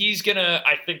 So he's going to,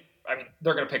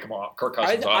 they're going to pick him off, Kirk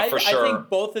Cousins off for sure.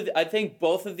 I think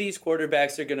both of these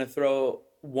quarterbacks are going to throw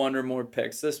one or more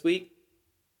picks this week.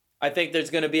 I think there's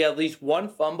going to be at least one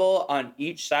fumble on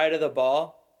each side of the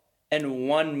ball, and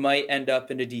one might end up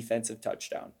in a defensive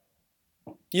touchdown.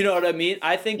 You know what I mean?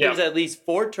 I think there's at least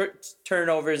 4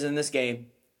 turnovers in this game,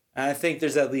 and I think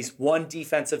there's at least one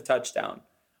defensive touchdown.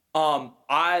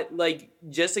 I like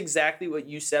just exactly what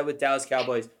you said with Dallas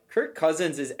Cowboys. Kirk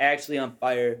Cousins is actually on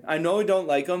fire. I know I don't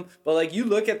like him, but like you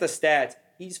look at the stats,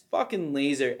 he's fucking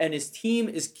laser, and his team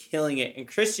is killing it. And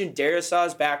Christian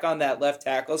Darrisaw's back on that left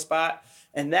tackle spot,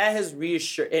 and that has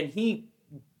reassured. And he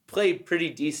played pretty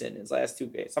decent in his last 2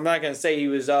 games. I'm not gonna say he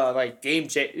was like game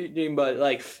changing, but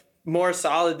like more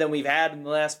solid than we've had in the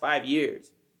last 5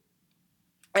 years.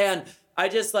 And I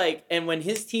just and when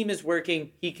his team is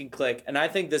working, he can click. And I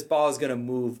think this ball is gonna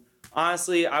move.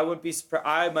 Honestly, I wouldn't be surprised.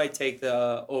 I might take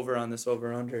the over on this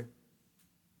over-under.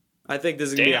 I think this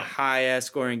is going to be a high-ass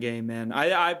scoring game, man.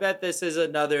 I bet this is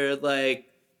another,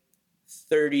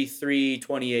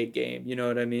 33-28 game. You know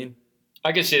what I mean?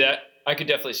 I could see that. I could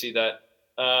definitely see that.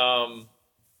 I'm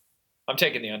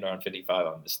taking the under on 55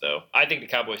 on this, though. I think the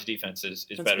Cowboys' defense is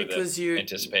better than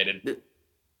anticipated.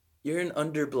 You're an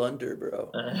under-blunder,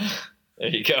 bro. There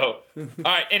you go. All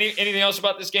right, anything else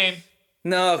about this game?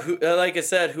 No, like I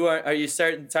said, are you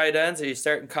starting tight ends? Are you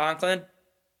starting Conklin?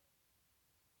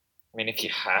 I mean, if you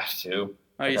have to.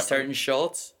 Are you starting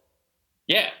Schultz?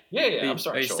 Yeah. I'm starting Schultz.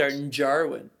 Are you starting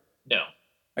Jarwin? No.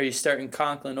 Are you starting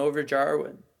Conklin over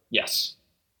Jarwin? Yes.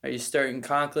 Are you starting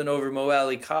Conklin over Mo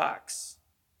Alley Cox?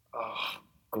 Oh,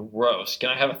 gross. Can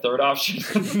I have a third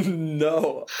option?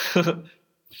 No.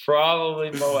 Probably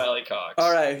Mo Alley Cox.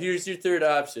 All right, here's your third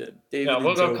option.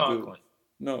 We'll go Conklin.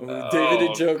 No,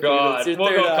 David Njoku. God. That's your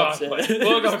third option.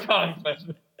 We'll go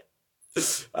Conklin.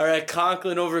 All right,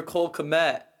 Conklin over Cole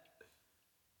Kmet.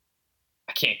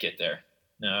 I can't get there.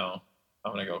 No,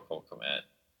 I'm going to go Cole Kmet.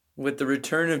 With the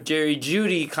return of Jerry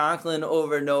Jeudy, Conklin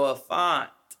over Noah Fant.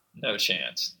 No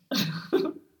chance.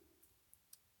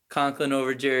 Conklin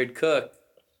over Jared Cook.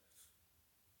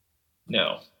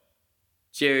 No.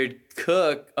 Jared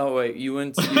Cook. Oh wait,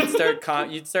 you'd start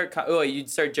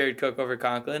Jared Cook over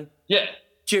Conklin? Yeah.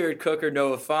 Jared Cook or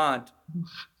Noah Fant.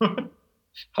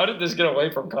 How did this get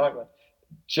away from Conklin?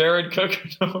 Jared Cook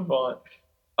or Noah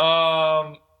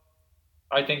Fant?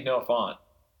 I think Noah Fant.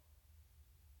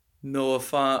 Noah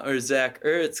Fant or Zach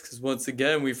Ertz, because once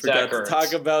again we forgot Zach to Ertz.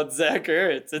 talk about Zach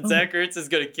Ertz, and Zach Ertz is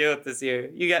gonna kill it this year.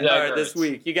 You got Zach or this Ertz.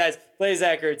 week. You guys play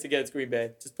Zach Ertz against Green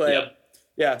Bay. Just play Yeah. him.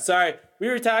 Yeah, sorry. We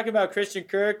were talking about Christian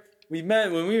Kirk. We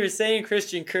meant when we were saying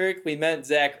Christian Kirk, we meant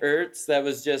Zach Ertz. That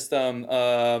was just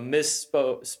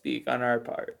misspeak on our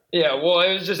part. Yeah, well,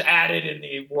 it was just added in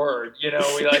the word. You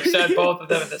know, we said both of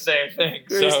them in the same thing.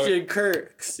 Christian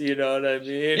Kirks, you know what I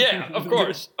mean? Yeah, of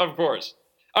course. All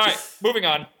right, moving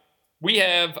on. We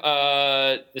have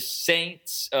the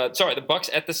Saints. The Bucks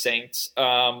at the Saints.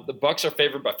 The Bucks are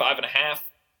favored by 5.5.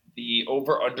 The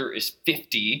over/under is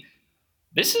 50.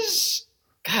 This is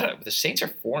the Saints are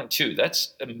 4-2.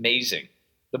 That's amazing.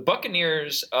 The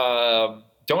Buccaneers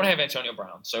don't have Antonio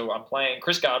Brown, so I'm playing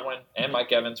Chris Godwin and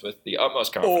Mike Evans with the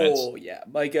utmost confidence. Oh yeah,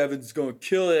 Mike Evans is going to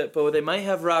kill it, but they might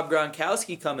have Rob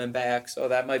Gronkowski coming back, so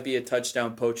that might be a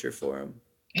touchdown poacher for him.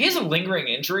 He has a lingering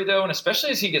injury though, and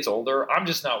especially as he gets older, I'm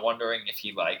just not wondering if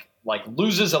he like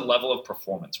loses a level of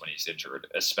performance when he's injured,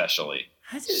 especially.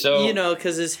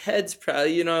 Because his head's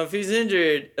probably, if he's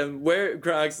injured, and where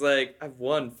Gronk's like, I've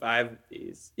won 5 of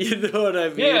these. You know what I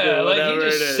mean? Yeah, he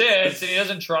just sits and he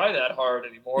doesn't try that hard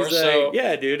anymore. He's like,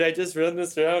 yeah, dude, I just run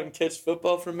this route and catch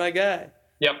football from my guy.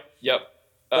 Yep.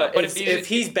 But if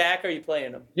he's back, are you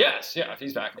playing him? Yes, yeah, if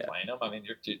he's back, I'm playing him. I mean,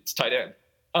 it's tight end.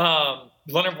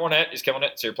 Leonard Fournette is killing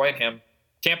it, so you're playing him.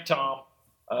 Tampa Tom,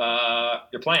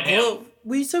 you're playing him. Well,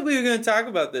 we said we were going to talk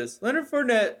about this. Leonard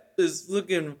Fournette is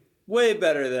looking way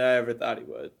better than I ever thought he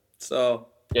would. So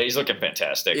yeah, he's looking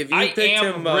fantastic. If you I picked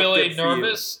am him up, really good for you.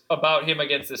 nervous about him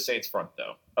against the Saints front,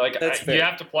 though. Fair. You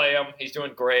have to play him. He's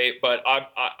doing great, but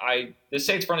the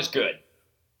Saints front is good.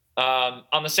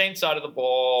 On the Saints side of the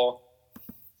ball,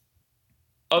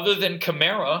 other than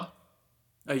Kamara,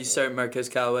 are you starting Marquez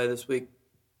Callaway this week?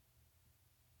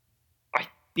 I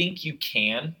think you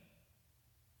can.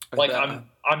 Okay.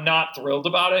 I'm not thrilled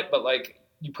about it, but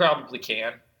you probably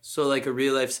can. So a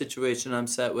real life situation I'm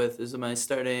set with is, am I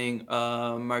starting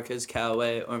Marquez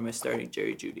Callaway or am I starting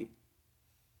Jerry Jeudy?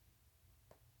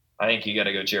 I think you got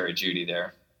to go Jerry Jeudy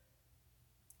there.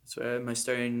 So am I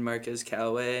starting Marquez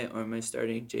Callaway or am I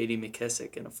starting J.D.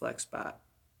 McKissick in a flex spot?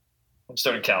 I'm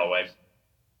starting Callaway.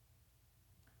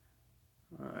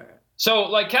 All right.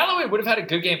 So, Callaway would have had a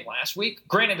good game last week.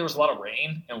 Granted, there was a lot of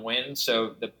rain and wind,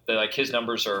 so his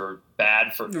numbers are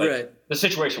bad for right. The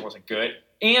situation wasn't good.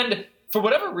 And for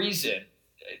whatever reason,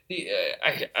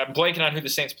 I'm blanking on who the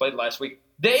Saints played last week.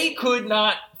 They could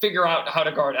not figure out how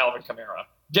to guard Alvin Kamara.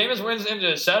 Jameis Winston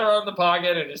just sat around in the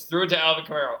pocket and just threw it to Alvin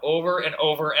Kamara over and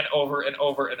over and over and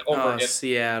over and over again.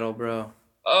 Seattle, bro.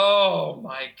 Oh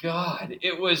my God,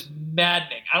 it was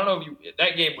maddening. I don't know if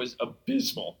that game was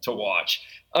abysmal to watch.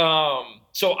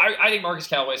 So I think Marcus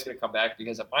Callaway is going to come back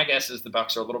because my guess is the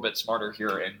Bucs are a little bit smarter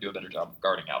here and do a better job of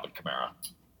guarding Alvin Kamara.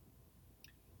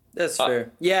 That's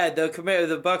fair. Yeah,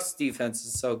 the Bucs defense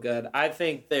is so good. I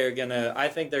think they're gonna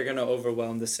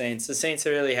overwhelm the Saints. The Saints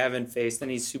really haven't faced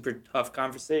any super tough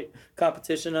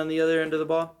competition on the other end of the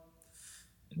ball.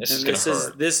 And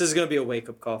this is gonna be a wake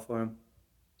up call for him.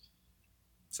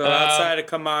 So outside of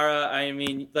Kamara, I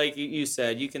mean, like you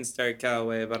said, you can start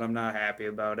Callaway, but I'm not happy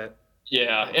about it.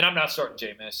 Yeah, and I'm not starting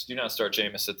Jameis. Do not start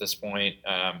Jameis at this point.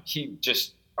 He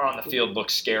just on the field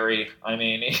looks scary. I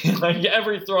mean,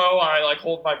 every throw, I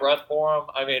hold my breath for him.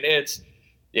 I mean,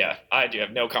 I do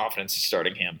have no confidence in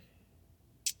starting him.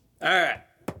 All right.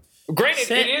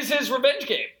 Granted, it is his revenge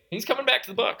game. He's coming back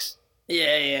to the Bucs.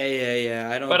 Yeah.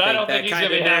 I don't think that kind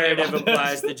of narrative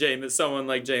applies to someone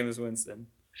like Jameis Winston.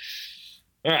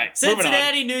 All right,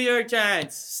 Cincinnati, New York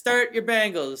Giants. Start your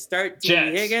Bengals. Start T.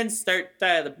 Higgins. Start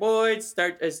Tyler Boyd.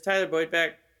 Is Tyler Boyd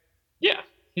back? Yeah,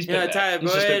 he's been back. Tyler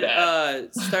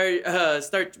Boyd.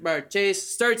 Start Jamar Chase.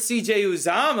 Start C.J.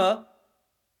 Uzama.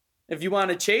 If you want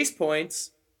to chase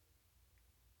points.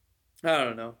 I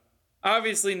don't know.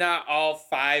 Obviously, not all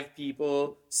 5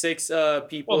 people, 6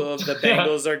 people of the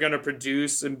Bengals are going to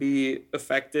produce and be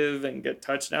effective and get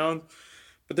touchdowns.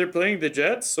 But they're playing the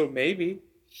Jets, so maybe.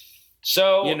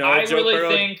 So I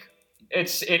really think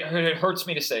it hurts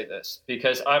me to say this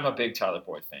because I'm a big Tyler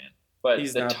Boyd fan, but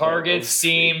the targets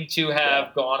seem to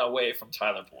have gone away from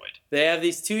Tyler Boyd. They have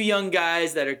these 2 young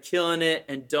guys that are killing it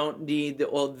and don't need the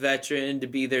old veteran to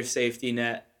be their safety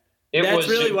net. That's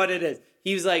really what it is.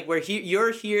 He was like,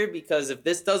 you're here because if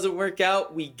this doesn't work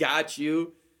out, we got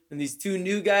you. And these 2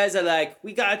 new guys are like,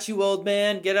 we got you, old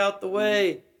man. Get out the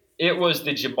way. It was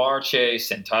the Jamar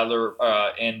Chase and Tyler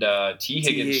and T.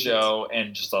 Higgins show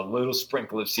and just a little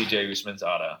sprinkle of C.J.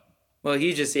 Usman's-Ada. Well,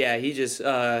 he just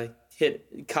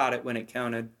caught it when it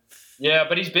counted. Yeah,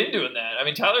 but he's been doing that. I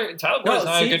mean, Tyler Boyd's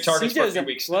not a good target for a few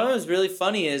weeks. What was really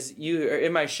funny is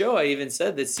in my show, I even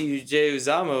said that CJ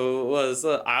Uzama was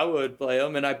I would play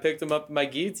him, and I picked him up in my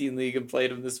Guillotine League and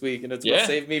played him this week, and it's what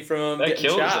saved me from getting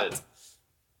shot. It.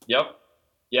 Yep.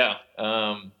 Yeah.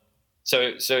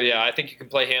 So yeah, I think you can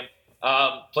play him.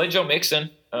 Play Joe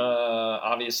Mixon,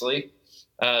 obviously.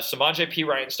 Samaje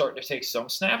Perine starting to take some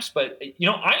snaps, but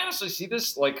I honestly see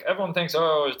this like everyone thinks,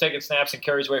 he's taking snaps and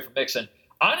carries away from Mixon.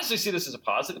 I honestly see this as a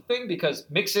positive thing because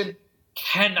Mixon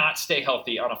cannot stay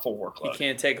healthy on a full workload. He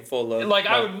can't take a full load. Like,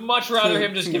 I would much rather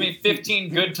him just give me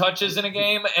 15 good touches in a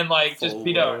game and, like, just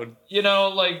be done.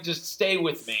 Just stay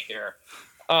with me here.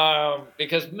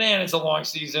 Because, man, it's a long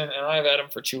season, and I've had him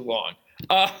for too long.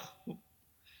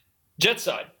 Jets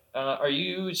side, are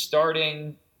you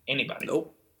starting anybody?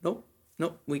 Nope.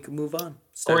 We can move on.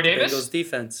 Corey Davis? Bengals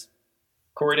defense.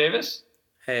 Corey Davis?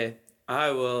 Hey,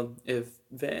 I will.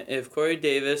 If Corey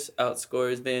Davis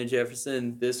outscores Van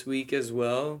Jefferson this week as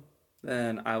well,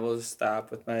 then I will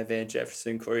stop with my Van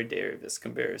Jefferson Corey Davis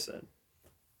comparison.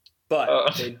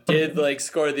 But they did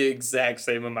score the exact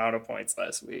same amount of points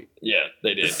last week. Yeah,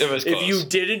 they did. It was close. If you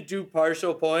didn't do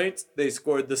partial points, they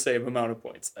scored the same amount of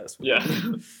points last week.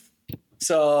 Yeah.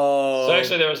 So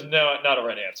actually, there was not a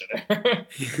right answer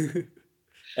there.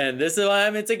 And this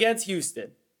alignment's against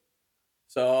Houston.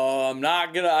 So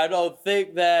I don't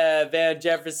think that Van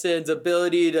Jefferson's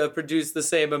ability to produce the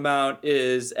same amount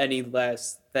is any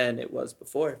less than it was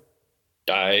before.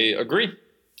 I agree.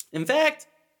 In fact,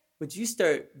 would you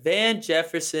start Van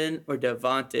Jefferson or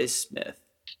Devontae Smith?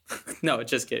 No,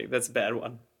 just kidding. That's a bad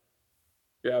one.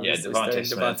 You're obviously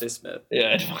Devontae Smith.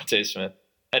 Yeah, Devontae Smith.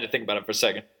 I had to think about it for a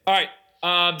second. All right.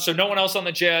 So no one else on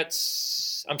the Jets.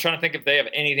 I'm trying to think if they have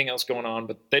anything else going on,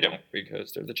 but they don't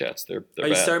because they're the Jets. They're Are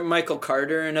you starting Michael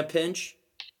Carter in a pinch?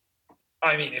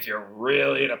 I mean, if you're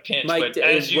really in a pinch, but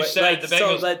as you said, the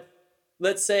Bengals. So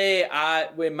let's say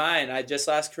with mine,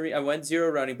 I went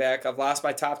 0 running back. I've lost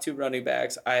my top 2 running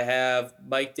backs. I have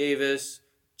Mike Davis,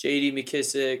 J.D.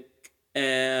 McKissic,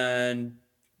 and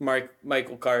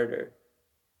Michael Carter.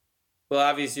 Well,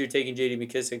 obviously you're taking J.D.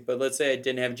 McKissic, but let's say I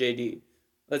didn't have J.D.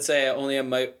 Let's say I only have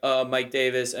Mike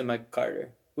Davis and Michael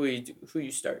Carter. Who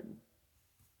you starting?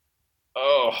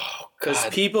 Oh, because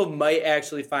people might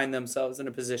actually find themselves in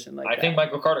a position like that. I think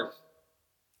Michael Carter.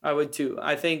 I would too.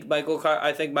 I think Michael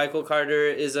Carter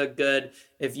is a good.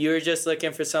 If you're just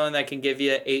looking for someone that can give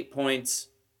you 8 points,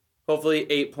 hopefully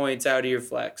 8 points out of your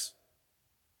flex.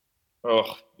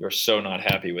 Oh, you're so not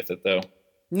happy with it though.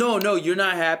 No, you're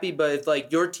not happy. But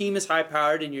if your team is high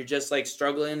powered and you're just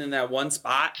struggling in that one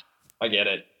spot. I get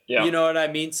it. Yeah. You know what I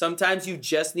mean? Sometimes you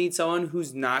just need someone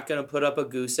who's not going to put up a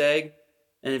goose egg.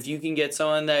 And if you can get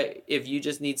someone if you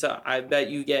just need I bet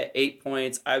you get 8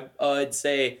 points. I would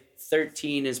say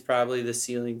 13 is probably the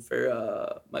ceiling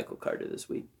for Michael Carter this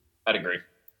week. I'd agree.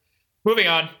 Moving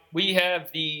on, we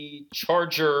have the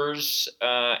Chargers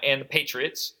and the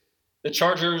Patriots. The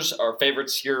Chargers are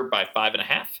favorites here by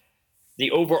 5.5.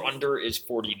 The over-under is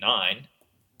 49.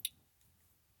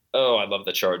 Oh, I love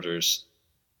the Chargers.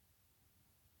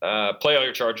 Play all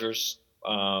your Chargers.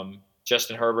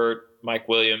 Justin Herbert, Mike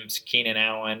Williams, Keenan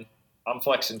Allen. I'm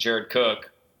flexing Jared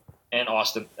Cook and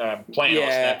Austin. Playing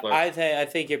Austin Eckler. I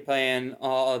think you're playing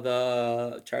all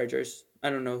the Chargers.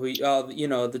 I don't know who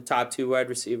the top 2 wide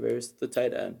receivers, the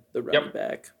tight end, the running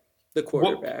back, the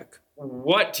quarterback.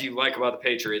 What do you like about the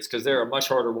Patriots? Because they're a much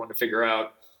harder one to figure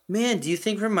out. Man, do you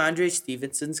think Ramondre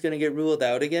Stevenson's going to get ruled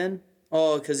out again?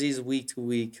 Oh, because he's week to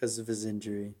week because of his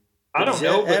injury. I don't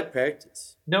know. At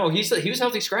practice. No, he was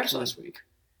healthy scratch last week.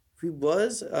 He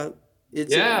was?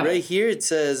 Right here it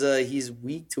says he's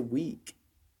week to week.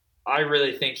 I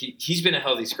really think he's been a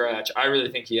healthy scratch. I really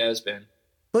think he has been.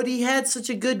 But he had such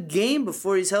a good game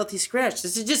before he's healthy scratch.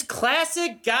 This is just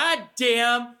classic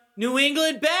goddamn New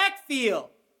England backfield.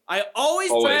 I always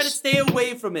try to stay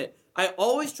away from it.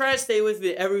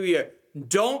 Every year.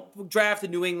 Don't draft a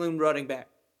New England running back.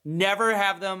 Never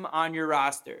have them on your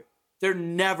roster. They're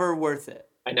never worth it.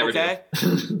 I never do.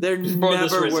 They're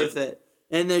never worth it.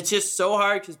 And it's just so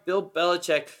hard because Bill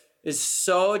Belichick is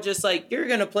so just you're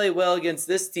going to play well against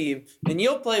this team, and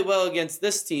you'll play well against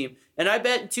this team. And I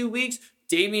bet in 2 weeks,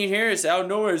 Damian Harris out of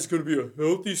nowhere is going to be a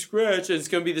healthy scratch, and it's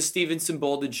going to be the Stevenson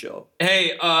Bolden show.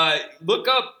 Hey, look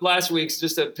up last week's,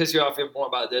 just to piss you off even more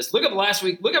about this. Look up last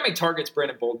week. Look how many targets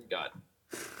Brandon Bolden got.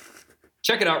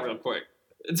 Check it out real quick.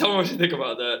 And tell me what you think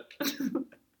about that.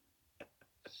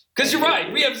 Because you're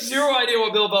right. We have zero idea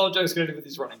what Bill Belichick's going to do with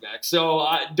these running backs. So,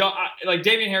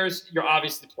 Damian Harris, you're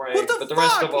obviously playing. What the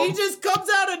rest of them, he just comes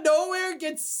out of nowhere,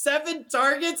 gets 7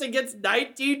 targets, and gets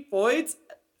 19 points?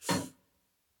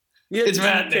 He had It's 2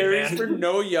 maddening, carries man. for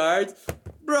no yards.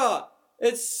 Bruh,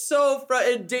 it's so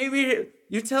and Davey,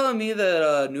 you're telling me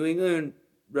that New England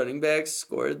running backs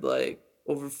scored like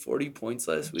over 40 points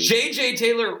last week? J.J.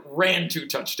 Taylor ran 2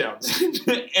 touchdowns.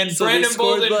 And So they Brandon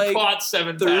scored, Bolden like, caught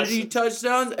 7 30 passes.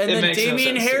 touchdowns, and It then makes no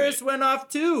Damian sense to Harris me. went off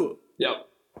too. Yep.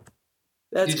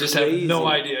 That's You just crazy. have no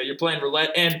idea. You're playing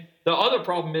roulette. And the other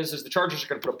problem is the Chargers are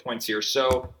going to put up points here.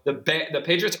 So the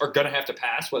Patriots are going to have to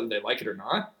pass whether they like it or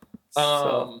not.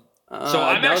 So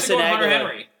I'm actually going Hunter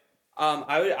Henry.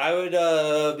 I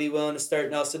would be willing to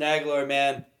start Nelson Aguilar,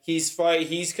 man. He's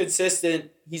consistent.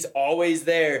 He's always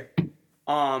there.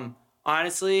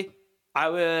 Honestly, I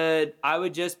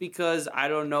would just because I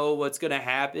don't know what's gonna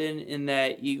happen in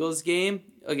that Eagles game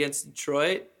against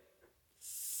Detroit.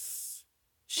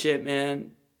 Shit,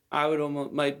 man. I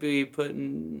would might be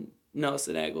putting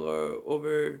Nelson Aguilar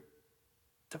over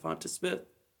Devonta Smith.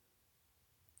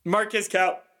 Marquez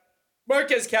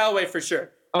Callaway for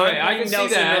sure. Okay, I can see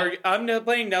that. I'm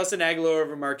playing Nelson Aguilar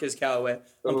over Marquez Callaway.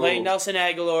 I'm Ooh. playing Nelson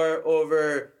Aguilar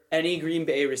over any Green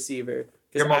Bay receiver.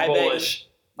 You're more bullish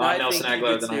on Nelson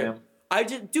Aguilar than I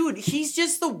am. Dude, he's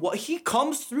just he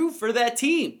comes through for that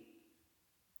team.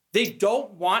 They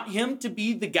don't want him to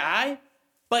be the guy,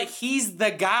 but he's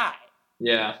the guy.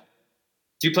 Yeah.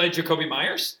 Do you play Jacoby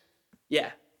Myers?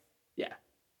 Yeah.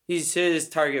 His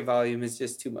target volume is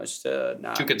just too much to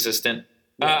not. Too consistent.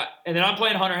 Yeah. And then I'm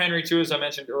playing Hunter Henry too, as I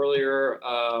mentioned earlier.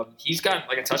 He's got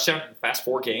like a touchdown in the past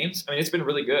 4 games. I mean, it's been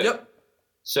really good. Yep.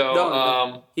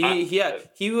 So he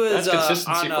was consistency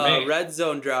on for a me. red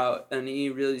zone drought, and he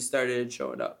really started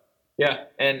showing up. Yeah,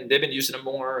 and they've been using him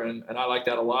more, and I like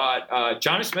that a lot.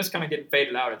 Johnny Smith's kind of getting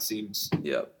faded out, it seems.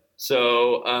 Yep.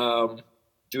 So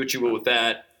do what you will with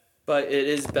that. But it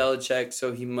is Belichick,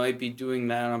 so he might be doing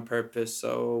that on purpose.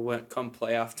 So when come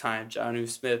playoff time, Jonnu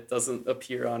Smith doesn't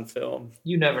appear on film.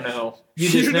 You never know. You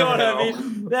just know never what know. I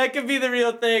mean? That could be the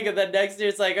real thing. And then next year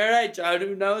it's like, all right,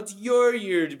 Jonnu, now it's your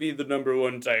year to be the number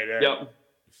 1 tight end. Yep.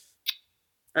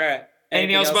 All right.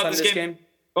 Anything else about on this game?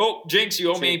 Oh, Jinx,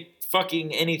 you owe me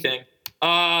fucking anything. You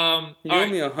owe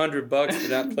right. me $100 for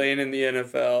not playing in the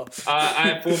NFL. I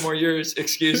have 4 more years.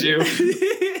 Excuse you.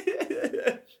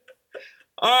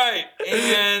 All right,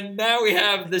 and now we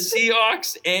have the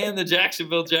Seahawks and the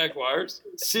Jacksonville Jaguars.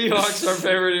 Seahawks are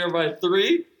favored here by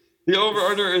 3. The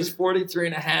over-under is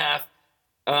 43.5.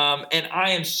 And I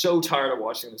am so tired of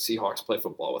watching the Seahawks play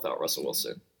football without Russell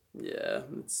Wilson. Yeah,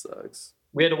 it sucks.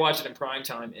 We had to watch it in prime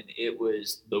time, and it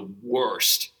was the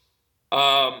worst.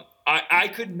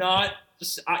 I could not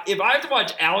if I have to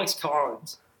watch Alex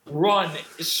Collins run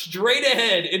straight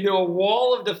ahead into a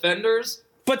wall of defenders,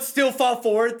 but still fall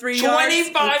forward 3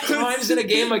 yards 25 times in a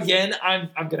game again, I'm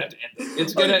gonna have to end it.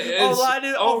 It's gonna.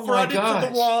 I'll run into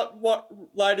the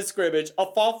line of scrimmage.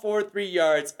 I'll fall forward 3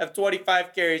 yards, have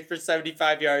 25 carries for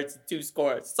 75 yards and 2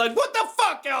 scores. It's like, what the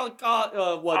fuck, Alex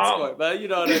Collins? One score, but you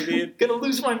know what I mean. Gonna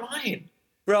lose my mind.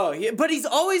 Bro, but he's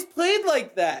always played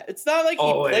like that. It's not like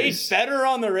he played better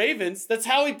on the Ravens. That's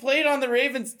how he played on the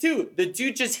Ravens, too. The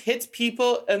dude just hits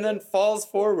people and then falls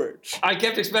forward. I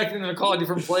kept expecting them to call a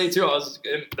different play, too.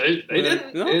 They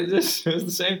didn't. No. It was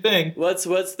the same thing. What's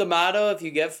the motto? If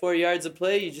you get 4 yards of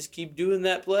play, you just keep doing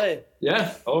that play.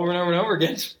 Yeah, over and over and over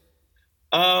again.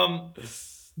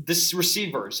 This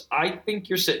receivers, I think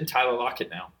you're sitting Tyler Lockett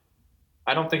now.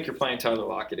 I don't think you're playing Tyler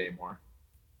Lockett anymore.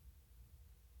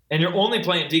 And you're only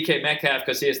playing DK Metcalf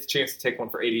because he has the chance to take one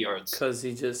for 80 yards. Because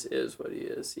he just is what he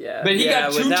is, yeah. But he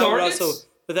got 2 targets.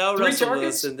 Without 3 Russell targets?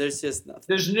 Wilson, there's just nothing.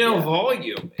 There's no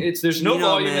volume. There's no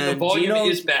volume, and the volume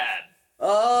is bad.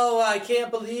 Oh, I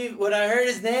can't believe when I heard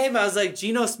his name, I was like,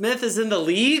 Geno Smith is in the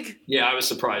league? Yeah, I was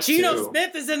surprised Geno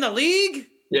Smith is in the league?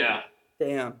 Yeah.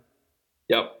 Damn.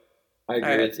 Yep. I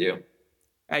agree with you.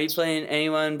 Are you playing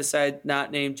anyone besides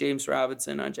not named James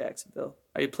Robinson on Jacksonville?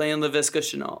 Are you playing Laviska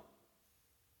Shenault?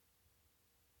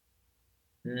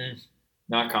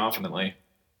 Not confidently.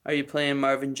 Are you playing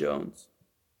Marvin Jones?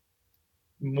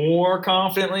 More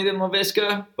confidently than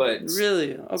Laviska, but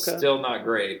really? Okay. Still not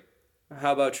great.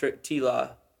 How about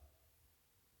T-Law?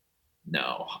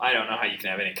 No, I don't know how you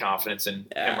can have any confidence in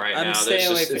him right now.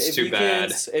 It's too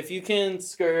bad. If you can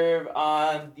swerve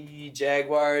on the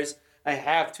Jaguars, I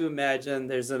have to imagine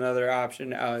there's another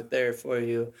option out there for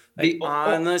you.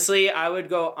 Honestly, I would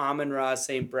go Amon-Ra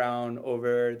St. Brown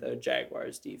over the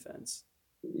Jaguars defense.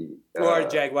 Or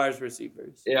Jaguars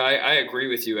receivers. Yeah, I agree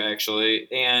with you, actually.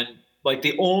 And like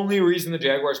the only reason the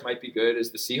Jaguars might be good is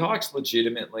the Seahawks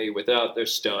legitimately, without their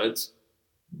studs,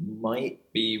 might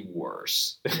be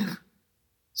worse.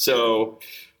 So,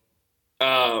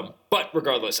 but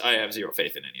regardless, I have zero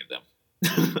faith in any of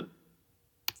them.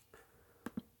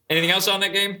 Anything else on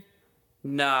that game?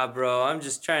 Nah, bro. I'm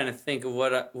just trying to think of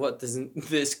what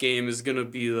this game is gonna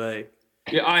be like.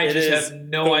 Yeah, I It just is have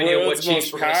no idea what world's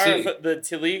Chiefs most we're going to see. powerful,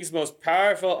 the league's most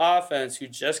powerful offense, who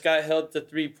just got held to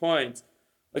 3 points,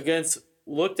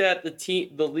 looked at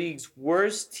the league's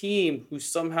worst team, who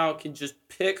somehow can just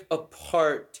pick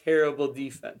apart terrible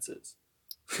defenses.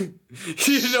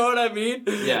 You know what I mean?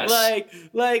 Yes.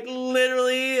 Like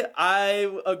literally,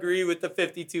 I agree with the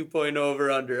 52-point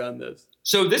over/under on this.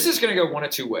 So this is going to go one of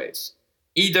two ways.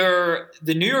 Either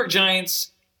the New York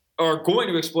Giants are going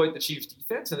to exploit the Chiefs'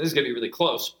 defense, and this is going to be really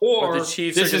close, or the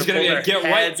Chiefs this is going to be a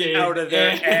get-right game, out of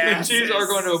their and the Chiefs are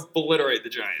going to obliterate the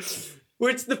Giants.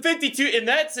 Which the 52 in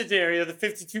that scenario, the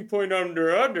 52-point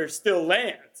under still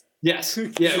lands. Yes.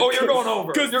 Yeah. Oh, you're going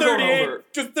over. You're going over.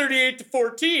 Because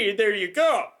 38-14, there you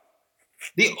go.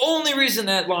 The only reason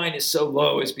that line is so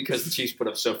low is because the Chiefs put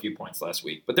up so few points last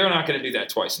week, but they're not going to do that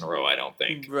twice in a row, I don't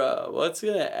think. Bro,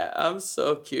 I'm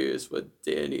so curious what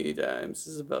Danny Dimes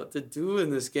is about to do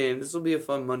in this game. This will be a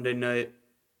fun Monday night.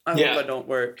 I hope I don't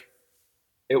work.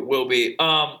 It will be.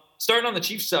 Starting on the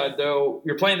Chiefs side, though,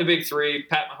 you're playing the big three: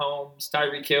 Pat Mahomes,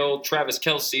 Tyreek Hill, Travis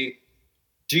Kelce.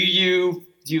 Do you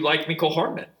like Mecole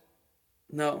Hardman?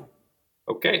 No.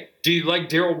 Okay. Do you like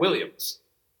Darrell Williams?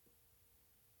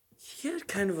 He had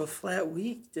kind of a flat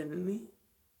week, didn't he?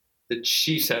 The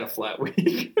Chiefs had a flat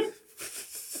week.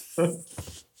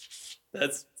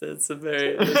 That's a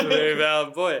very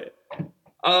valid point.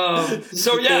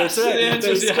 So yes, the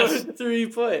answer is yes.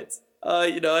 3 points.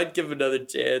 I'd give him another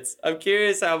chance. I'm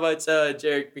curious how much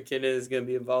Jerick McKinnon is going to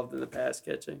be involved in the pass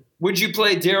catching. Would you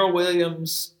play Darrell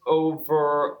Williams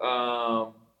over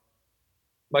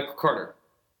Michael Carter?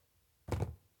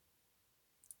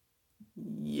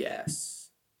 Yes,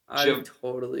 I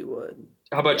totally would.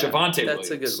 How about Javonte Williams?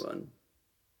 That's a good one.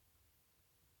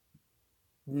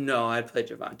 No, I'd play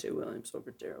Javonte Williams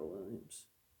over Darrell Williams.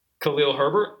 Khalil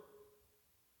Herbert?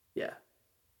 Yeah.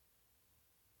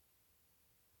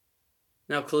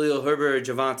 Now, Khalil Herbert or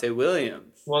Javonte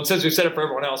Williams? Well, and since we've said it for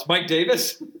everyone else, Mike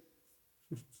Davis?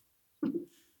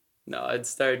 No, I'd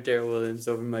start Darrell Williams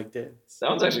over Mike Davis. That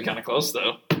one's actually kind of close,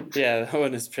 though. Yeah, that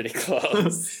one is pretty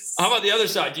close. How about the other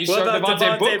side? Do you start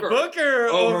Devontae Booker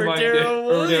over Darrell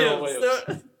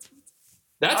Williams?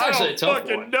 That's actually a tough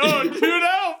one. No, dude,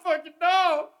 I don't fucking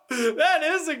know. That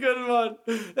is a good one.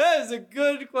 That is a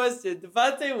good question.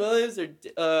 Devontae Williams or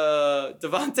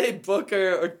Devontae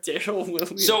Booker or Darrell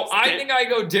Williams? So I think I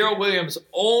go Darrell Williams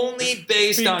only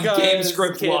based on game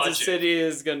script Kansas logic. City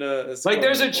is gonna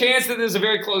there's a chance that there's a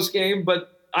very close game,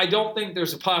 but I don't think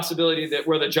there's a possibility that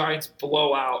where the Giants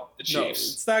blow out the Chiefs. No,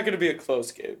 it's not going to be a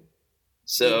close game.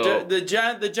 So the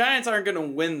Giants aren't going to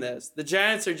win this. The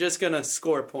Giants are just going to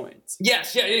score points.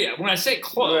 Yes, yeah. When I say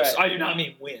close, right. I do not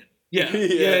mean win. Yeah.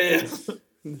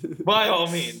 By all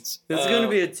means. It's going to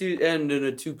be a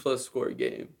 2+ score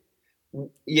game.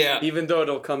 Yeah. Even though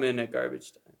it'll come in at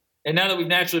garbage time. And now that we've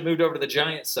naturally moved over to the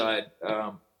Giants side,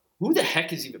 who the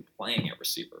heck is even playing at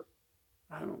receiver?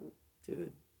 I don't know,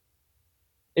 dude.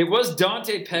 It was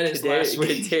Dante Pettis last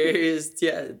week.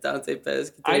 Dante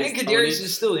Pettis. I think Kadarius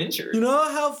is still injured. You know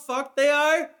how fucked they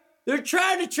are? They're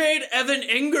trying to trade Evan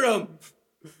Ingram.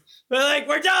 They're like,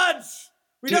 we're done.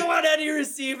 We don't want any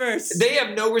receivers. They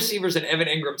have no receivers, and Evan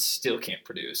Ingram still can't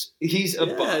produce. He's a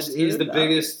bust. Dude, he's the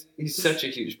biggest. He's such a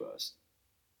huge bust.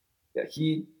 Yeah,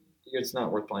 it's not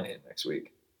worth playing him next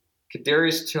week.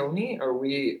 Kadarius Toney, are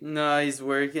we? No, he's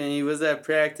working. He was at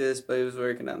practice, but he was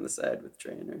working on the side with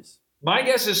trainers. My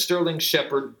guess is Sterling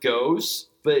Shepard goes,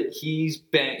 but he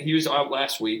was out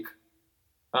last week.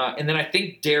 And then I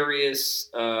think Darius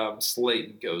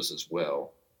Slayton goes as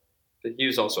well. But he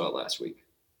was also out last week.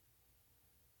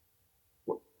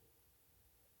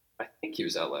 I think he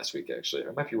was out last week, actually.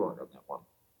 I might be wrong on that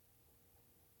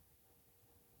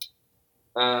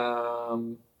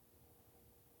one.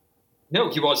 No,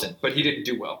 he wasn't, but he didn't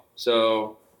do well.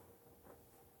 So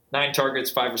 9 targets,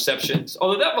 5 receptions.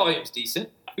 Although that volume's decent.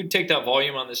 Who'd take that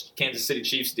volume on this Kansas City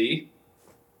Chiefs D?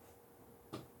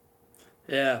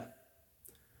 Yeah.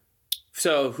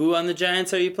 So, who on the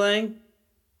Giants are you playing?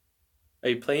 Are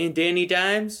you playing Danny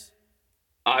Dimes?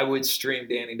 I would stream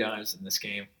Danny Dimes in this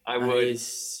game. I would.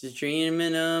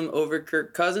 Streaming him over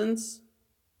Kirk Cousins?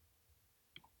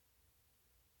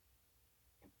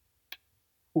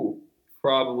 Ooh,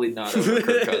 probably not over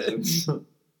Kirk Cousins.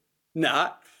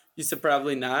 Not? You said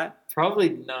probably not? Probably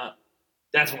not.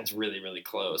 That one's really, really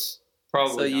close.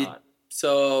 Probably not.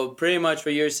 So pretty much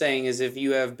what you're saying is if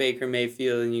you have Baker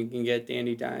Mayfield and you can get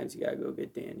Danny Dimes, you got to go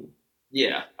get Danny.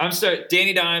 Yeah. I'm sorry.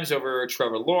 Danny Dimes over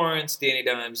Trevor Lawrence. Danny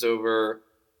Dimes over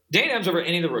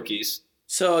any of the rookies.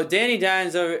 So Danny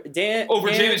Dimes over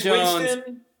James Jones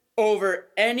Winston. over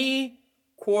any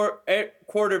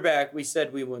quarterback we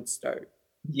said we wouldn't start?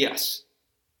 Yes.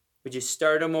 Would you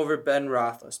start him over Ben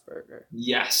Roethlisberger?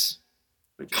 Yes.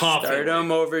 Would you start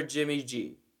him over Jimmy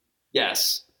G?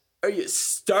 Yes. Are you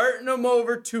starting him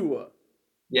over Tua?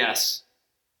 Yes.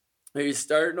 Are you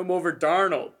starting him over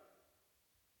Darnold?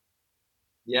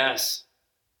 Yes.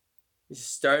 Are you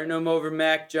starting him over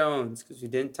Mac Jones? Because we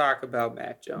didn't talk about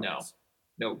Mac Jones. No.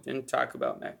 Nope. Didn't talk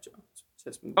about Mac Jones.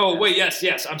 Wait,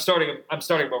 yes. I'm starting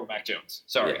him over Mac Jones.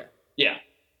 Sorry. Yeah.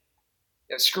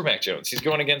 Screw Mac Jones. He's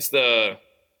going against the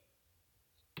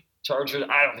Chargers.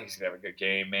 I don't think he's gonna have a good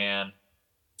game, man.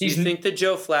 Do you think the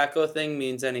Joe Flacco thing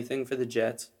means anything for the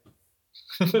Jets?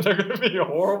 They're gonna be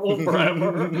horrible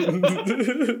forever. Oh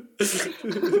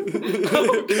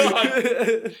God,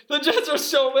 the Jets are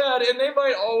so bad, and they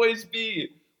might always be.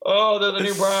 Oh, they're the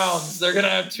new Browns. They're gonna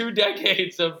have 2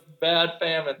 decades of bad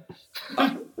famine.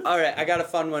 All right, I got a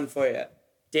fun one for you.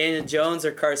 Daniel Jones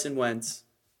or Carson Wentz?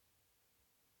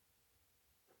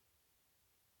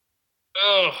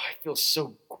 Oh, I feel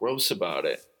so gross about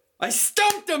it. I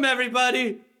stumped him,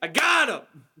 everybody. I got him.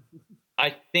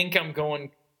 I think I'm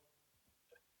going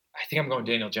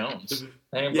Daniel Jones.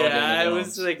 I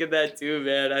was thinking that too,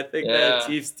 man. I think that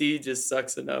Chiefs D just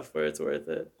sucks enough where it's worth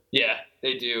it. Yeah,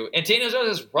 they do. And Daniel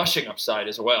Jones has rushing upside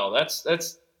as well.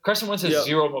 That's Carson Wentz has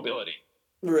zero mobility.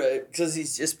 Right, because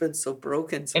he's just been so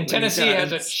broken. And Tennessee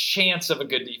has a chance of a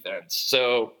good defense.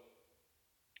 So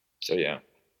yeah.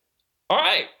 All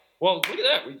right. Well, look at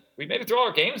that. We made it through all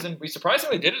our games, and we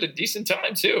surprisingly did it a decent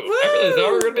time, too. Woo! I really thought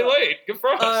we were going to be late. Good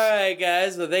for us. All right,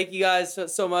 guys. Well, thank you guys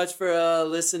so much for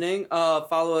listening.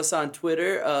 Follow us on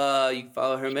Twitter. You can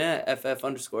follow Herman at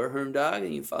ff_Hermdog,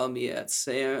 and you can follow me at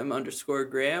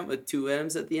Sam_Graham with 2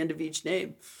 M's at the end of each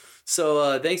name.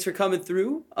 So thanks for coming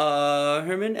through.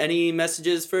 Herman, any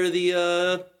messages for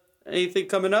the anything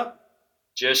coming up?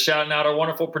 Just shouting out our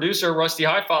wonderful producer, Rusty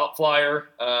Highflyer.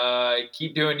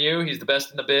 Keep doing you. He's the best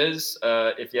in the biz.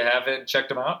 If you haven't checked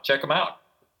him out, check him out.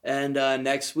 And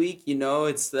next week,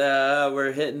 it's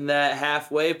we're hitting that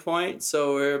halfway point,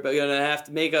 so we're gonna have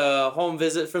to make a home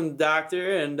visit from the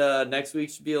doctor. And next week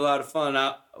should be a lot of fun.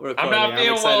 I'm not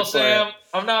feeling well, Sam.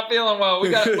 I'm not feeling well. We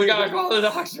gotta call the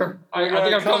doctor. I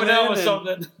think I'm coming down with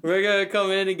something. We're gonna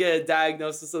come in and get a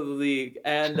diagnosis of the league.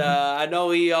 And I know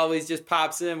he always just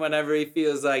pops in whenever he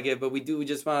feels like it, but we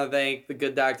just want to thank the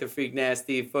good Dr. Freak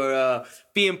Nasty for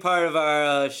being part of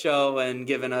our show and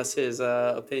giving us his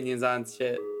opinions on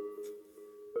shit.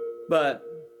 But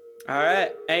all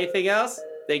right, anything else?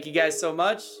 Thank you guys so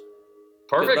much.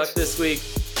 Perfect. Good luck this week.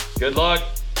 Good luck.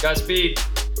 Godspeed.